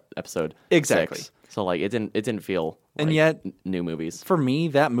plot for episode 6. So like it didn't feel like and yet new movies. For me,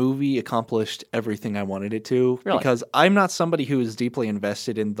 that movie accomplished everything I wanted it to. Really? Because I'm not somebody who is deeply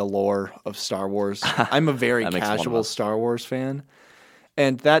invested in the lore of Star Wars. I'm a very casual Star Wars fan.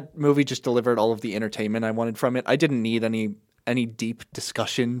 And that movie just delivered all of the entertainment I wanted from it. I didn't need any deep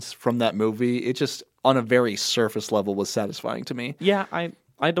discussions from that movie. It just, on a very surface level, was satisfying to me. Yeah, I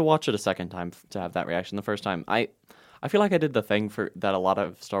had to watch it a second time to have that reaction. The first time, I feel like I did the thing that a lot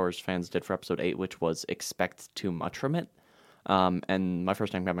of Star Wars fans did for episode 8, which was expect too much from it. And my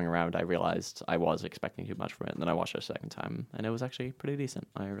first time coming around, I realized I was expecting too much from it. And then I watched it a second time, and it was actually pretty decent.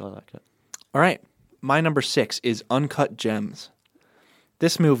 I really liked it. All right. My number 6 is Uncut Gems.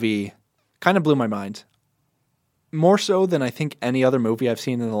 This movie kind of blew my mind. More so than I think any other movie I've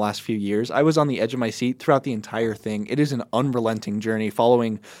seen in the last few years. I was on the edge of my seat throughout the entire thing. It is an unrelenting journey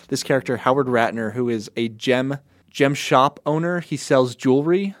following this character, Howard Ratner, who is a gem shop owner. He sells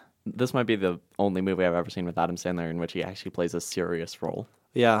jewelry. This might be the only movie I've ever seen with Adam Sandler in which he actually plays a serious role.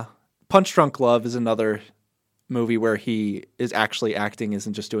 Yeah. Punch Drunk Love is another movie where he is actually acting,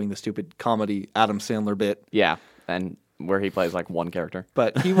 isn't just doing the stupid comedy Adam Sandler bit. Yeah, and where he plays like one character.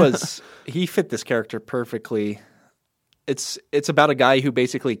 But he fit this character perfectly. It's about a guy who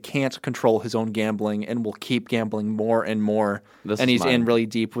basically can't control his own gambling and will keep gambling more and more. And he's in really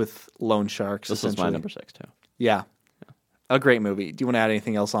deep with loan sharks. This is my number 6 too. Yeah. A great movie. Do you want to add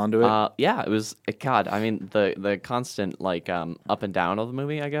anything else onto it? Yeah, it was, God, I mean, the constant, like, up and down of the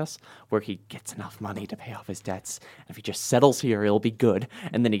movie, I guess, where he gets enough money to pay off his debts, and if he just settles here, it'll be good,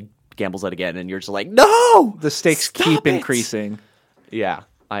 and then he gambles it again, and you're just like, no! The stakes keep increasing. Yeah,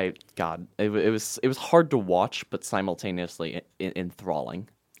 it was hard to watch, but simultaneously enthralling.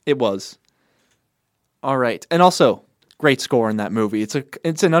 It was. All right. And also, great score in that movie.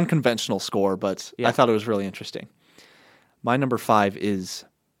 It's an unconventional score, but I thought it was really interesting. My number 5 is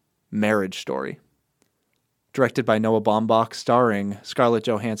Marriage Story. Directed by Noah Baumbach, starring Scarlett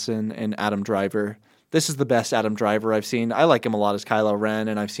Johansson and Adam Driver. This is the best Adam Driver I've seen. I like him a lot as Kylo Ren,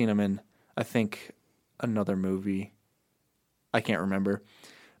 and I've seen him in, I think, another movie. I can't remember.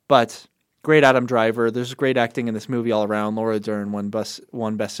 But great Adam Driver. There's great acting in this movie all around. Laura Dern won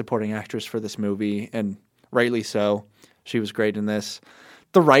Best Supporting Actress for this movie, and rightly so. She was great in this.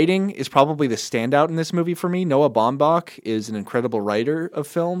 The writing is probably the standout in this movie for me. Noah Baumbach is an incredible writer of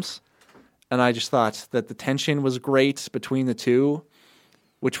films, and I just thought that the tension was great between the two,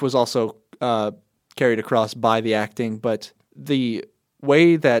 which was also carried across by the acting, but the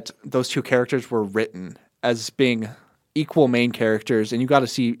way that those two characters were written as being equal main characters, and you got to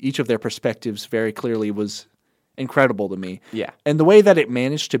see each of their perspectives very clearly, was incredible to me. Yeah. And the way that it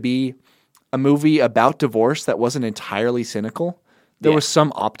managed to be a movie about divorce that wasn't entirely cynical. There was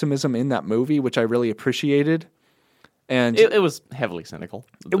some optimism in that movie, which I really appreciated. And it was heavily cynical.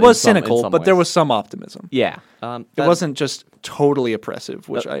 It was cynical, but there was some optimism. Yeah. It wasn't just totally oppressive,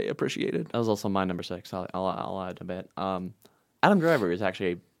 which I appreciated. That was also my number 6. I'll add a bit. Adam Driver is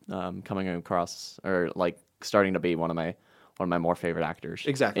actually coming across, or like starting to be one of my more favorite actors.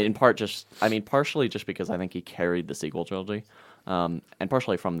 Exactly. In part, partially just because I think he carried the sequel trilogy, and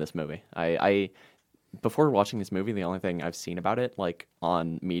partially from this movie. Before watching this movie, the only thing I've seen about it, like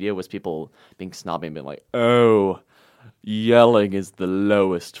on media, was people being snobby and being like, "Oh, yelling is the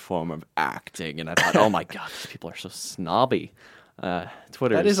lowest form of acting." And I thought, "Oh my god, these people are so snobby."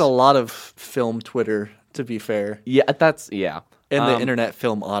 Twitter. That is a lot of film Twitter, to be fair. Yeah, And the internet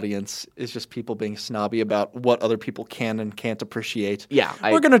film audience is just people being snobby about what other people can and can't appreciate. Yeah.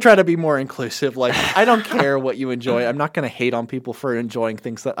 We're going to try to be more inclusive. Like, I don't care what you enjoy. I'm not going to hate on people for enjoying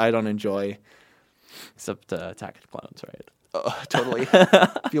things that I don't enjoy. Except Attack of the Clones, right? Totally.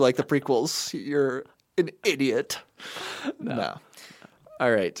 If you like the prequels, you're an idiot. No.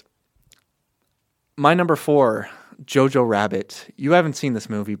 All right. My number 4, Jojo Rabbit. You haven't seen this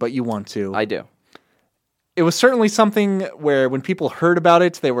movie, but you want to. I do. It was certainly something where when people heard about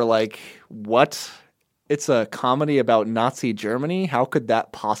it, they were like, what? It's a comedy about Nazi Germany? How could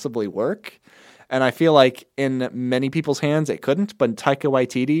that possibly work? And I feel like in many people's hands, it couldn't. But Taika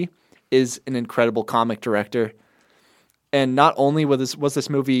Waititi is an incredible comic director. And not only was this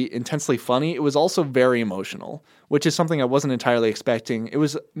movie intensely funny, it was also very emotional, which is something I wasn't entirely expecting. It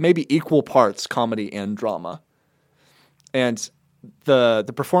was maybe equal parts comedy and drama. And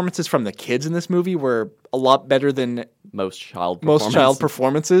the performances from the kids in this movie were a lot better than most child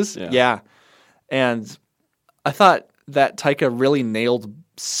performances. Yeah. And I thought that Taika really nailed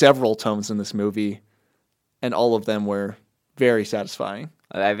several tones in this movie, and all of them were very satisfying.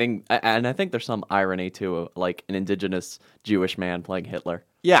 I think there's some irony to like an indigenous Jewish man playing Hitler.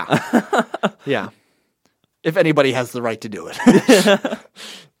 Yeah. Yeah. If anybody has the right to do it.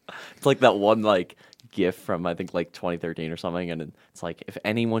 It's like that one like GIF from I think like 2013 or something, and it's like if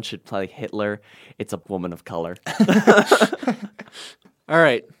anyone should play Hitler, it's a woman of color. All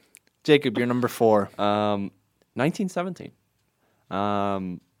right, Jacob, you're number 4. 1917.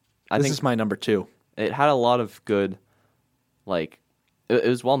 This is my number 2. It had a lot of good, like, it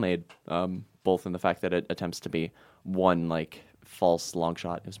was well made. Both in the fact that it attempts to be one like false long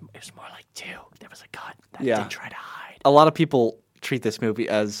shot. It was more like 2. There was a cut that didn't try to hide. A lot of people treat this movie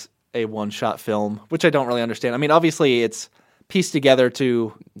as a one-shot film, which I don't really understand. I mean, obviously, it's pieced together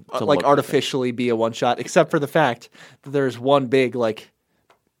to like artificially be a one-shot, except for the fact that there's one big like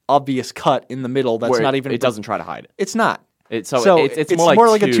obvious cut in the middle that's not even. It doesn't try to hide it. It's not. It's more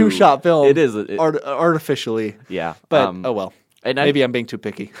like a 2-shot film. It is artificially. Yeah, but oh well. And maybe I'm being too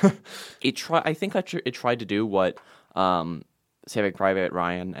picky. I think it tried to do what Saving Private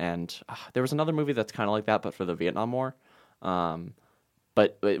Ryan and there was another movie that's kind of like that, but for the Vietnam War.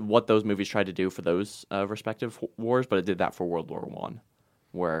 But what those movies tried to do for those respective wars, but it did that for World War I,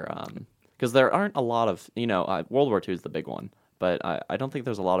 where because there aren't a lot of World War II is the big one, but I don't think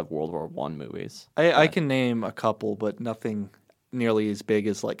there's a lot of World War I movies. I can name a couple, but nothing nearly as big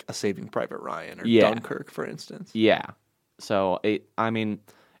as like a Saving Private Ryan or Dunkirk, for instance. Yeah. So it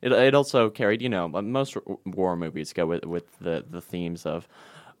also carried, most war movies go with the themes of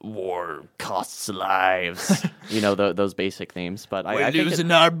war costs lives, those basic themes. But we're losing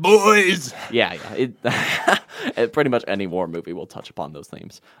our boys. Yeah. Pretty much any war movie will touch upon those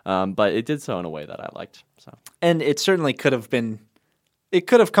themes. But it did so in a way that I liked. So, and it certainly could have been. It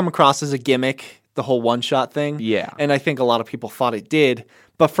could have come across as a gimmick, the whole one-shot thing. Yeah. And I think a lot of people thought it did.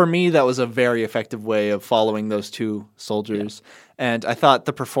 But for me, that was a very effective way of following those two soldiers. Yeah. And I thought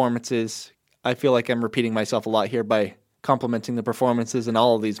the performances, I feel like I'm repeating myself a lot here by complimenting the performances in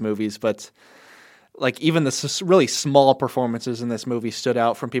all of these movies. But like even the really small performances in this movie stood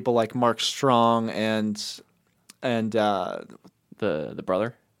out from people like Mark Strong and the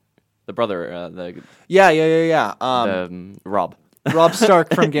brother. The brother, Rob. Rob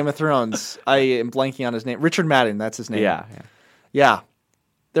Stark from Game of Thrones. I am blanking on his name. Richard Madden, that's his name. Yeah.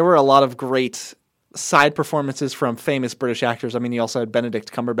 There were a lot of great side performances from famous British actors. I mean, you also had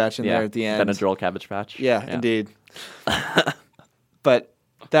Benedict Cumberbatch in there at the end. Benadryl Cabbage Patch. Yeah, indeed. But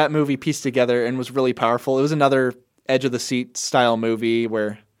that movie pieced together and was really powerful. It was another edge-of-the-seat style movie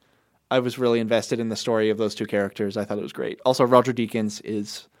where I was really invested in the story of those two characters. I thought it was great. Also, Roger Deakins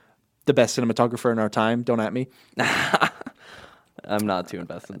is the best cinematographer in our time. Don't at me. I'm not too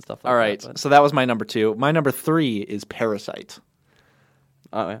invested in stuff like that. All right, so that was my number 2. My number 3 is Parasite.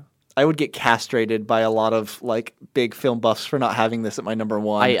 Oh, yeah. I would get castrated by a lot of like big film buffs for not having this at my number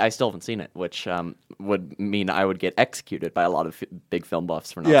 1. I still haven't seen it, which would mean I would get executed by a lot of big film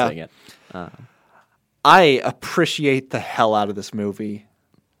buffs for not seeing it. I appreciate the hell out of this movie,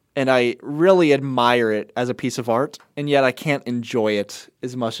 and I really admire it as a piece of art, and yet I can't enjoy it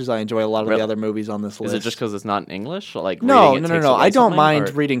as much as I enjoy a lot of the other movies on this list. Is it just because it's not in English? Like no. I don't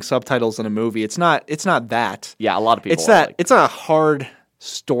mind reading subtitles in a movie. It's not that. Yeah, a lot of people. It's that. It's a hard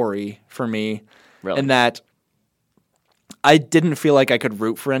story for me, and that I didn't feel like I could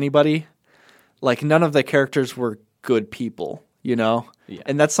root for anybody. Like none of the characters were good people, Yeah.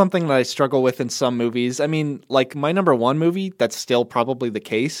 And that's something that I struggle with in some movies. I mean, like my number 1 movie, that's still probably the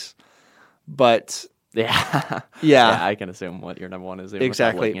case, but yeah, I can assume what your number 1 is.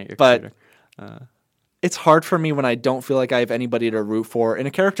 Exactly, but it's hard for me when I don't feel like I have anybody to root for, and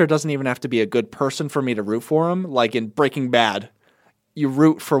a character doesn't even have to be a good person for me to root for him. Like in Breaking Bad, you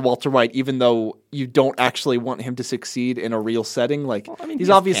root for Walter White, even though you don't actually want him to succeed in a real setting. Like, he's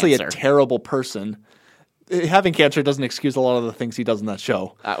obviously a terrible person. Having cancer doesn't excuse a lot of the things he does in that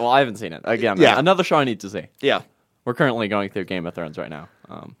show. Well, I haven't seen it. Again, another show I need to see. Yeah. We're currently going through Game of Thrones right now.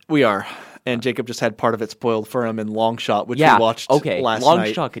 We are. And Jacob just had part of it spoiled for him in Long Shot, which we watched last night.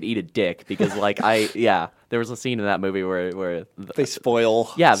 Long Shot could eat a dick because, there was a scene in that movie where they spoil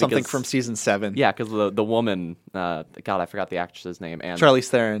something from season 7. Yeah, because the woman, God, I forgot the actress's name. And Charlize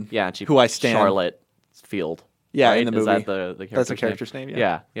Theron. Yeah, and who I stand. Charlotte Field. Yeah, right? in the movie. Is that the character's That's the character's name.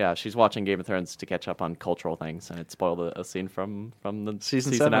 Yeah. She's watching Game of Thrones to catch up on cultural things, and it spoiled a scene from the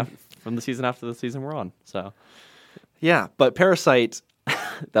season 7. From the season after the season we're on. So, yeah, but Parasite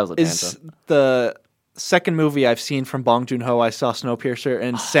that was a is the second movie I've seen from Bong Joon-ho. I saw Snowpiercer,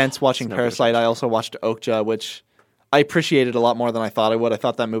 and since watching Parasite, I also watched Okja, which I appreciated a lot more than I thought I would. I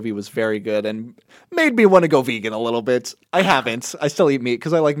thought that movie was very good and made me want to go vegan a little bit. I haven't. I still eat meat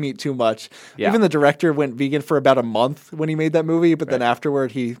because I like meat too much. Yeah. Even the director went vegan for about a month when he made that movie, but then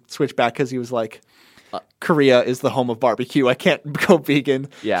afterward he switched back because he was like, Korea is the home of barbecue. I can't go vegan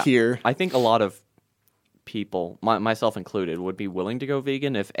here. I think a lot of people, myself included, would be willing to go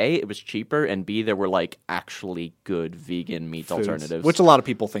vegan if A, it was cheaper, and B, there were like actually good vegan meat alternatives. Which a lot of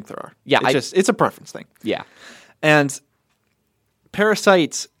people think there are. Yeah. It's a preference thing. Yeah. And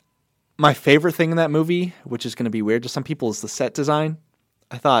Parasite, my favorite thing in that movie, which is going to be weird to some people, is the set design.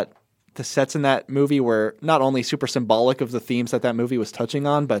 I thought the sets in that movie were not only super symbolic of the themes that movie was touching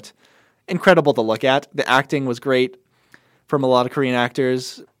on, but incredible to look at. The acting was great from a lot of Korean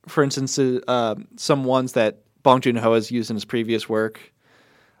actors. For instance, some ones that Bong Joon-ho has used in his previous work,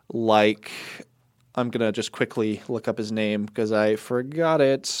 like, I'm going to just quickly look up his name because I forgot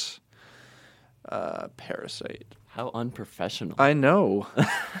it. Parasite. How unprofessional. I know.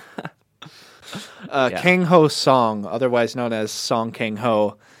 Kang Ho Song, otherwise known as Song Kang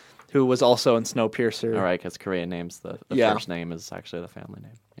Ho, who was also in Snowpiercer. All right, because Korean names, the first name is actually the family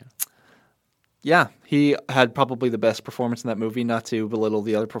name. Yeah, he had probably the best performance in that movie, not to belittle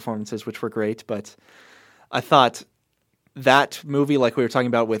the other performances, which were great, but I thought that movie, like we were talking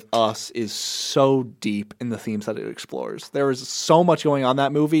about with Us, is so deep in the themes that it explores. There is so much going on in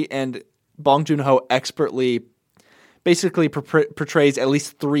that movie, and Bong Joon-ho expertly basically portrays at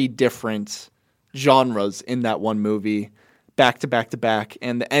least 3 different genres in that one movie, back to back to back,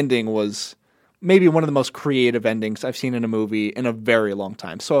 and the ending was maybe one of the most creative endings I've seen in a movie in a very long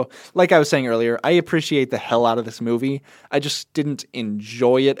time. So, like I was saying earlier, I appreciate the hell out of this movie. I just didn't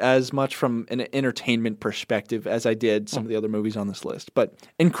enjoy it as much from an entertainment perspective as I did some of the other movies on this list. But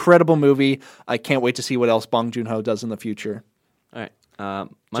incredible movie. I can't wait to see what else Bong Joon-ho does in the future. All right.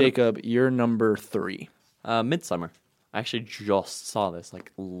 Jacob, you're number 3. Midsommar. I actually just saw this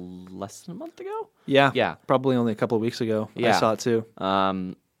like less than a month ago. Yeah. Probably only a couple of weeks ago. I saw it too.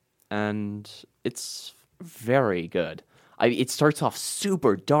 And it's very good. It starts off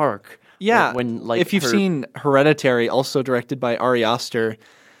super dark. Yeah. If you've seen Hereditary, also directed by Ari Aster,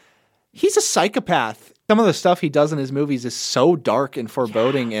 he's a psychopath. Some of the stuff he does in his movies is so dark and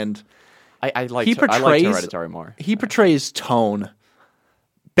foreboding, and I like Hereditary more. He portrays tone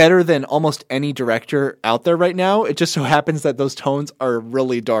better than almost any director out there right now. It just so happens that those tones are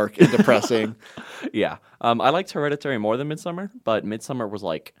really dark and depressing. Yeah. I liked Hereditary more than Midsommar, but Midsommar was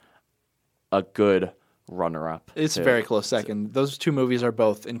like a good runner-up. It's a very close second. Those 2 movies are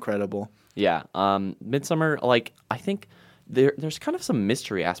both incredible. Yeah. Midsommar, like, I think there's kind of some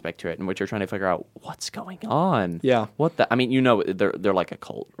mystery aspect to it in which you're trying to figure out what's going on. Yeah. I mean, they're like a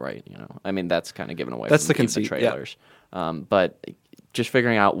cult, right? I mean, that's kind of given away. That's from the conceit, the trailers. Yeah. But just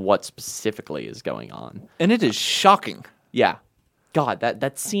figuring out what specifically is going on. And it is shocking. Yeah. God,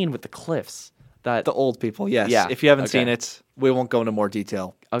 that scene with the cliffs. The old people, yes. Yeah. If you haven't seen it, we won't go into more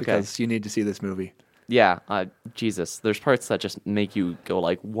detail because you need to see this movie. Yeah, Jesus. There's parts that just make you go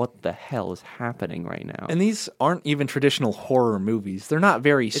like, what the hell is happening right now? And these aren't even traditional horror movies. They're not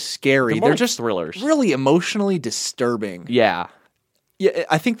very scary. They're just thrillers. Really emotionally disturbing. Yeah. Yeah,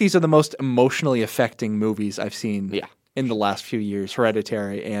 I think these are the most emotionally affecting movies I've seen in the last few years,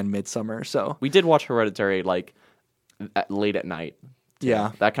 Hereditary and Midsommar. So we did watch Hereditary like late at night.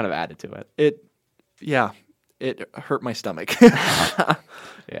 Yeah. That kind of added to it. It hurt my stomach.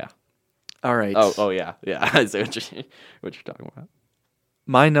 Yeah. All right. Oh yeah. Yeah. I see what you're talking about.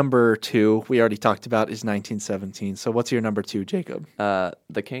 My number 2, we already talked about, is 1917. So what's your number 2, Jacob?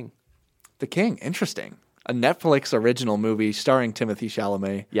 The King. The King. Interesting. a Netflix original movie starring Timothée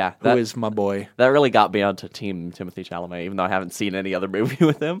Chalamet. Yeah, who is my boy. That really got me onto Team Timothée Chalamet, even though I haven't seen any other movie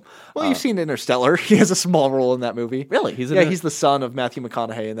with him. Well, you've seen Interstellar. He has a small role in that movie. Really? He's the son of Matthew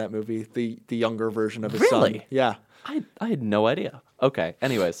McConaughey in that movie, the younger version of his son. Really? Yeah. I had no idea. Okay.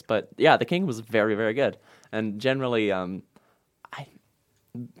 Anyways, but yeah, The King was very, very good. And generally,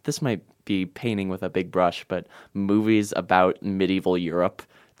 this might be painting with a big brush, but movies about medieval Europe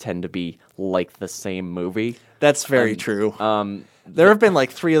tend to be like the same movie. That's very true. There have been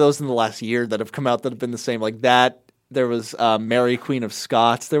like 3 of those in the last year that have come out that have been the same. Like that, there was Mary, Queen of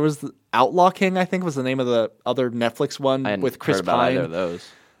Scots. There was the Outlaw King, I think was the name of the other Netflix one with Chris heard about Pine. either of those.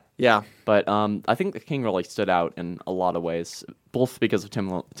 Yeah. But I think The King really stood out in a lot of ways, both because of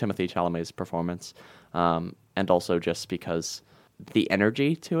Timothée Chalamet's performance and also just because the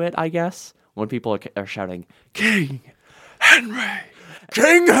energy to it, I guess, when people are shouting, King Henry!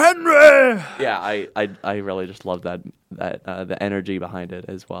 King Henry! Yeah, I really just love that the energy behind it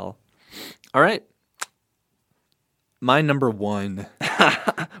as well. All right. My number 1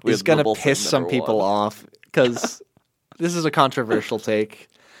 is going to piss some people off because this is a controversial take.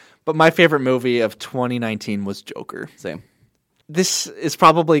 But my favorite movie of 2019 was Joker. Same. This is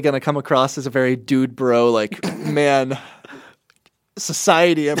probably going to come across as a very dude bro, like, man,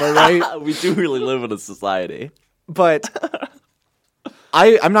 society, am I right? We do really live in a society. But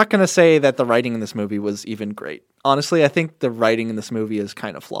I'm not going to say that the writing in this movie was even great. Honestly, I think the writing in this movie is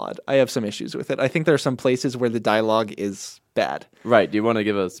kind of flawed. I have some issues with it. I think there are some places where the dialogue is bad. Right. Do you want to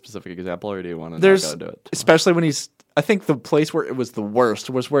give a specific example, or do you want to not go into it? Especially when I think the place where it was the worst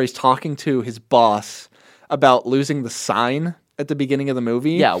was where he's talking to his boss about losing the sign at the beginning of the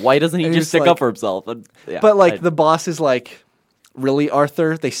movie. Yeah, why doesn't he just stick up for himself? The boss is like, really,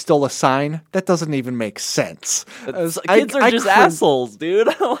 Arthur? They stole a sign? That doesn't even make sense. Kids are just assholes, dude.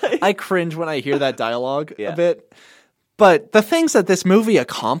 I cringe when I hear that dialogue a bit. But the things that this movie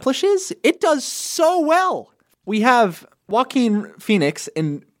accomplishes, it does so well. We have Joaquin Phoenix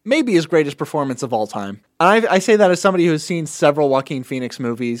in maybe his greatest performance of all time. I say that as somebody who's seen several Joaquin Phoenix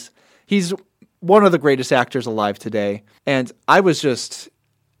movies. He's one of the greatest actors alive today. And I was just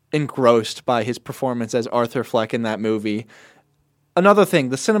engrossed by his performance as Arthur Fleck in that movie. Another thing,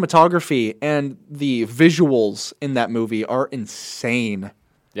 the cinematography and the visuals in that movie are insane.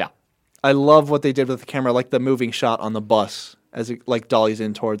 Yeah. I love what they did with the camera, like the moving shot on the bus as it like dollies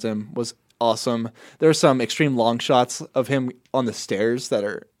in towards him was awesome. There are some extreme long shots of him on the stairs that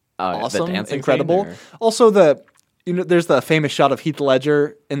are awesome, incredible. Also, there's the famous shot of Heath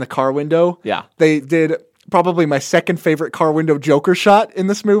Ledger in the car window. Yeah, they did probably my second favorite car window Joker shot in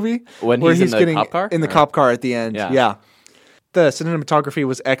this movie, when he's in the cop car. In the cop car at the end. Yeah. The cinematography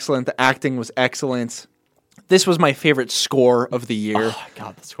was excellent. The acting was excellent. This was my favorite score of the year. Oh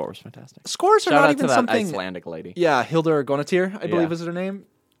God, the score was fantastic. Scores are Shout not out even to that something. Icelandic lady. Yeah, Hildur Guðnadóttir, I believe is her name.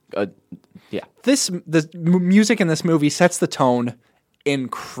 Yeah. The music in this movie sets the tone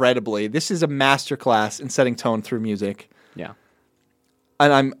incredibly. This is a masterclass in setting tone through music. Yeah.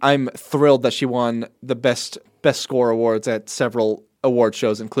 And I'm thrilled that she won the best score awards at several award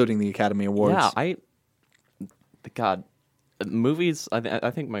shows, including the Academy Awards. Yeah, God, movies. I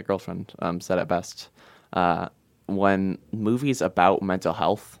think my girlfriend said it best. When movies about mental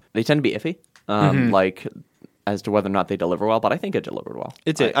health, they tend to be iffy, like as to whether or not they deliver well. But I think it delivered well.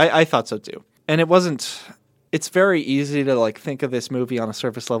 It did. I thought so too. And it wasn't. It's very easy to like think of this movie on a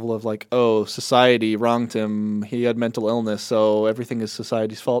surface level of like, oh, society wronged him. He had mental illness, so everything is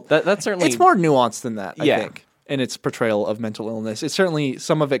society's fault. That's certainly. It's more nuanced than that. I think. In its portrayal of mental illness. It certainly,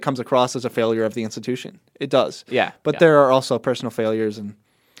 some of it comes across as a failure of the institution. It does. Yeah. But there are also personal failures, and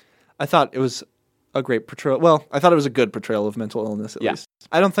I thought it was a great portrayal. Well, I thought it was a good portrayal of mental illness, at least.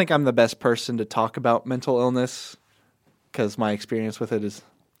 I don't think I'm the best person to talk about mental illness, because my experience with it is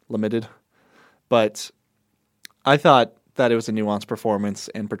limited. But I thought that it was a nuanced performance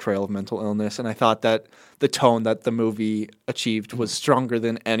and portrayal of mental illness, and I thought that the tone that the movie achieved was stronger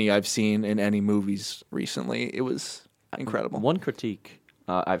than any I've seen in any movies recently. It was incredible. One critique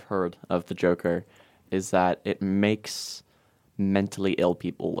I've heard of the Joker is that it makes mentally ill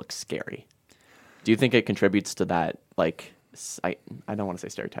people look scary. Do you think it contributes to that, like, I don't want to say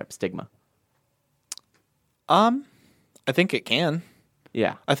stereotype, stigma? I think it can.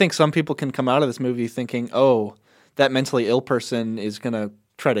 Yeah. I think some people can come out of this movie thinking, oh, that mentally ill person is going to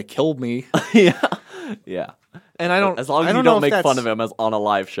try to kill me. Yeah. And I don't. As long as you don't make fun of him as on a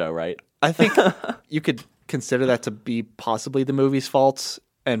live show, right? I think you could consider that to be possibly the movie's fault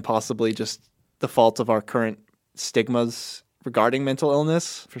and possibly just the fault of our current stigmas regarding mental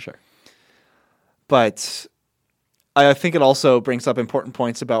illness. For sure. But I think it also brings up important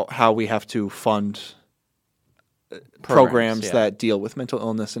points about how we have to fund programs that deal with mental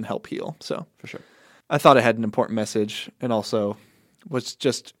illness and help heal. So for sure. I thought it had an important message and also was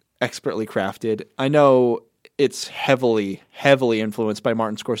just expertly crafted. I know it's heavily influenced by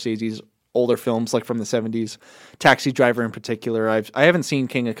Martin Scorsese's older films, like from the 70s. Taxi Driver in particular. I haven't seen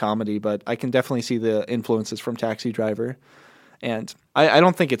King of Comedy, but I can definitely see the influences from Taxi Driver. And I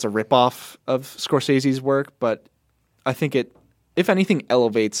don't think it's a ripoff of Scorsese's work, but I think it, if anything,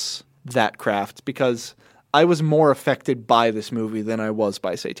 elevates that craft because I was more affected by this movie than I was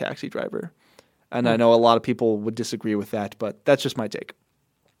by, say, Taxi Driver. And I know a lot of people would disagree with that, but that's just my take.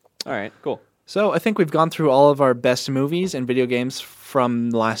 All right, cool. So I think we've gone through all of our best movies and video games from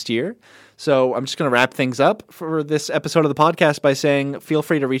last year. So I'm just going to wrap things up for this episode of the podcast by saying feel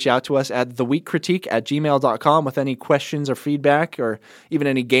free to reach out to us at theweekcritique@gmail.com with any questions or feedback or even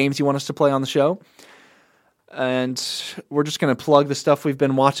any games you want us to play on the show. And we're just going to plug the stuff we've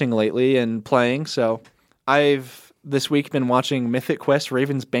been watching lately and playing. So I've this week been watching Mythic Quest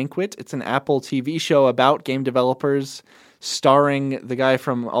Raven's Banquet. It's an Apple TV show about game developers starring the guy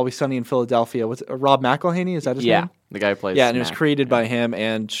from Always Sunny in Philadelphia. What's Rob McElhenney? Is that his name? Yeah, the guy who plays and it was Mac. created by him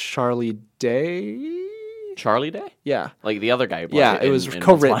and Charlie Day. Charlie Day? Yeah. Like the other guy who played Yeah, it was in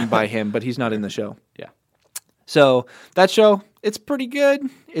co-written by him, but he's not in the show. Yeah. So that show, it's pretty good.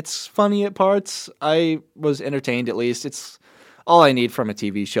 It's funny at parts. I was entertained at least. It's all I need from a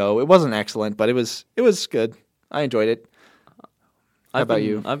TV show. It wasn't excellent, but it was good. I enjoyed it. How about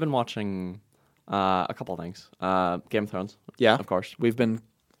you? I've been watching a couple of things. Game of Thrones. Yeah. Of course. We've been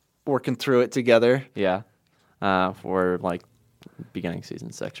working through it together. Yeah. We're like beginning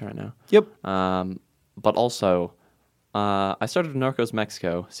season 6 right now. Yep. But also, I started Narcos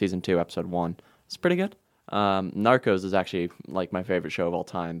Mexico season 2, episode 1. It's pretty good. Narcos is actually like my favorite show of all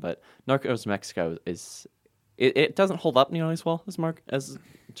time, but Narcos Mexico is it doesn't hold up nearly as well as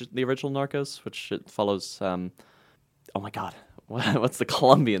the original Narcos, which it follows. Oh my God, what's the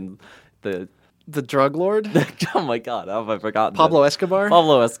Colombian The drug lord? Oh my God, how have I forgotten? Pablo Escobar?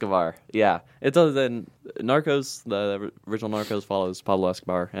 Pablo Escobar, yeah. It does. And Narcos, the original Narcos follows Pablo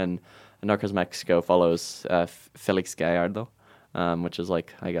Escobar, and Narcos Mexico follows Felix Gallardo, which is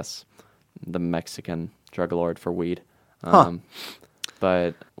like, I guess, the Mexican drug lord for weed.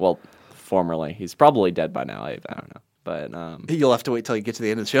 But, well, formerly. He's probably dead by now. I don't know. But You'll have to wait till you get to the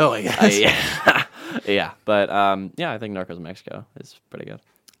end of the show, I guess. Yeah. But, yeah, I think Narcos Mexico is pretty good.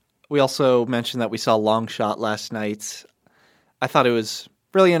 We also mentioned that we saw Long Shot last night. I thought it was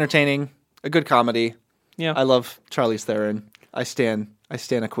really entertaining, a good comedy. Yeah. I love Charlize Theron. I stan a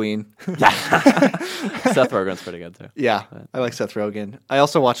queen. Seth Rogen's pretty good, too. Yeah, I like Seth Rogen. I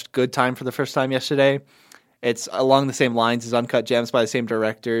also watched Good Time for the first time yesterday. It's along the same lines as Uncut Gems by the same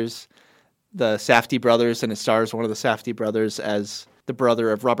directors, the Safdie brothers, and it stars one of the Safdie brothers as the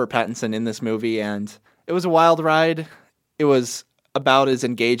brother of Robert Pattinson in this movie. And it was a wild ride. It was about as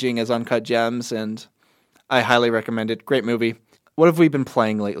engaging as Uncut Gems, and I highly recommend it. Great movie. What have we been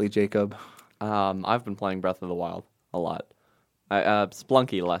playing lately, Jacob? I've been playing Breath of the Wild a lot.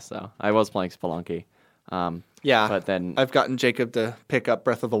 Spelunky less, though. I was playing Spelunky. Yeah, but then I've gotten Jacob to pick up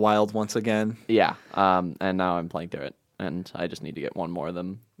Breath of the Wild once again. Yeah, and now I'm playing through it, and I just need to get one more of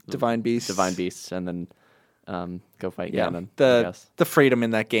them. Divine Beasts, and then go fight Ganon. The freedom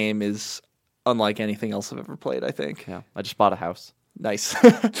in that game is unlike anything else I've ever played, I think. Yeah, I just bought a house. Nice.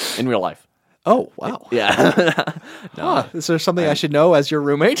 In real life. Oh, wow. Yeah. No, is there something I should know as your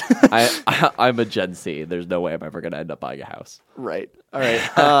roommate? I'm a Gen Z. There's no way I'm ever going to end up buying a house. Right. All right.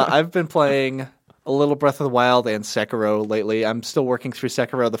 I've been playing a little Breath of the Wild and Sekiro lately. I'm still working through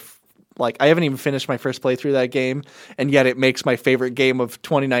Sekiro. I haven't even finished my first playthrough of that game, and yet it makes my favorite game of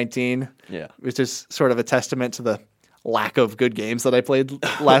 2019. Yeah. Which is sort of a testament to the lack of good games that I played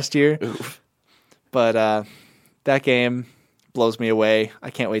last year. But that game blows me away. I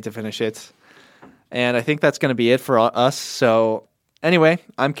can't wait to finish it. And I think that's going to be it for us. So anyway,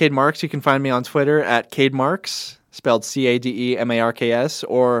 I'm Cade Marks. You can find me on Twitter at Cade Marks, spelled CADEMARKS.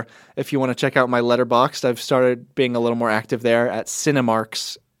 Or if you want to check out my Letterboxd, I've started being a little more active there at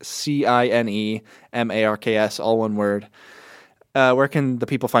Cinemarks, CINEMARKS, all one word. Where can the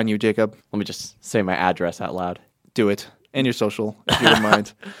people find you, Jacob? Let me just say my address out loud. Do it. And your social, if you wouldn't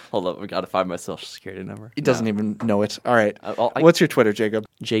mind. Hold up, we got to find my social security number. He doesn't even know it. All right. What's your Twitter, Jacob?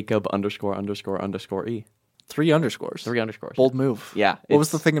 Jacob____E. 3 underscores. 3 underscores. Bold move. Yeah. What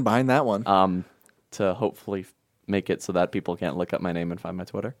was the thinking behind that one? To hopefully make it so that people can't look up my name and find my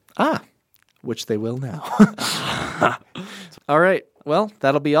Twitter. Which they will now. All right. Well,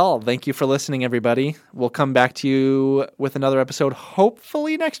 that'll be all. Thank you for listening, everybody. We'll come back to you with another episode,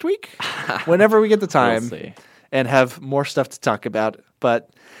 hopefully next week, whenever we get the time. We'll see. And have more stuff to talk about.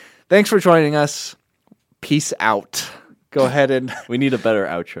 But thanks for joining us. Peace out. Go ahead and We need a better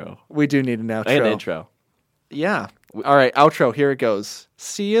outro. we do need an outro. And intro. Yeah. All right, outro. Here it goes.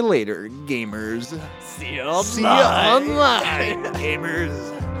 See you later, gamers. See you See you online,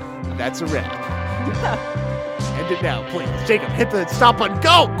 gamers. That's a wrap. End it now, please. Jacob, hit the stop button.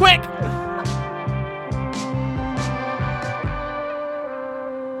 Go, quick!